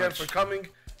Ira, very again much. for coming.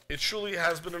 It truly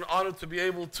has been an honor to be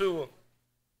able to.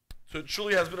 It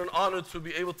truly has been an honor to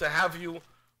be able to have you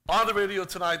on the radio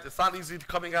tonight. It's not easy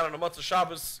coming out on a Matzah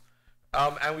Shabbos,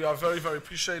 and we are very, very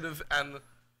appreciative. And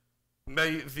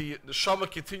may the Neshama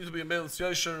continue to be a Meilus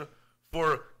Yosher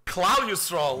for Klal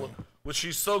Yisrael, which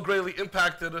he's so greatly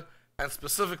impacted, and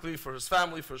specifically for his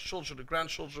family, for his children and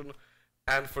grandchildren,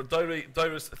 and for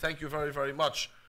Dairis. Thank you very, very much.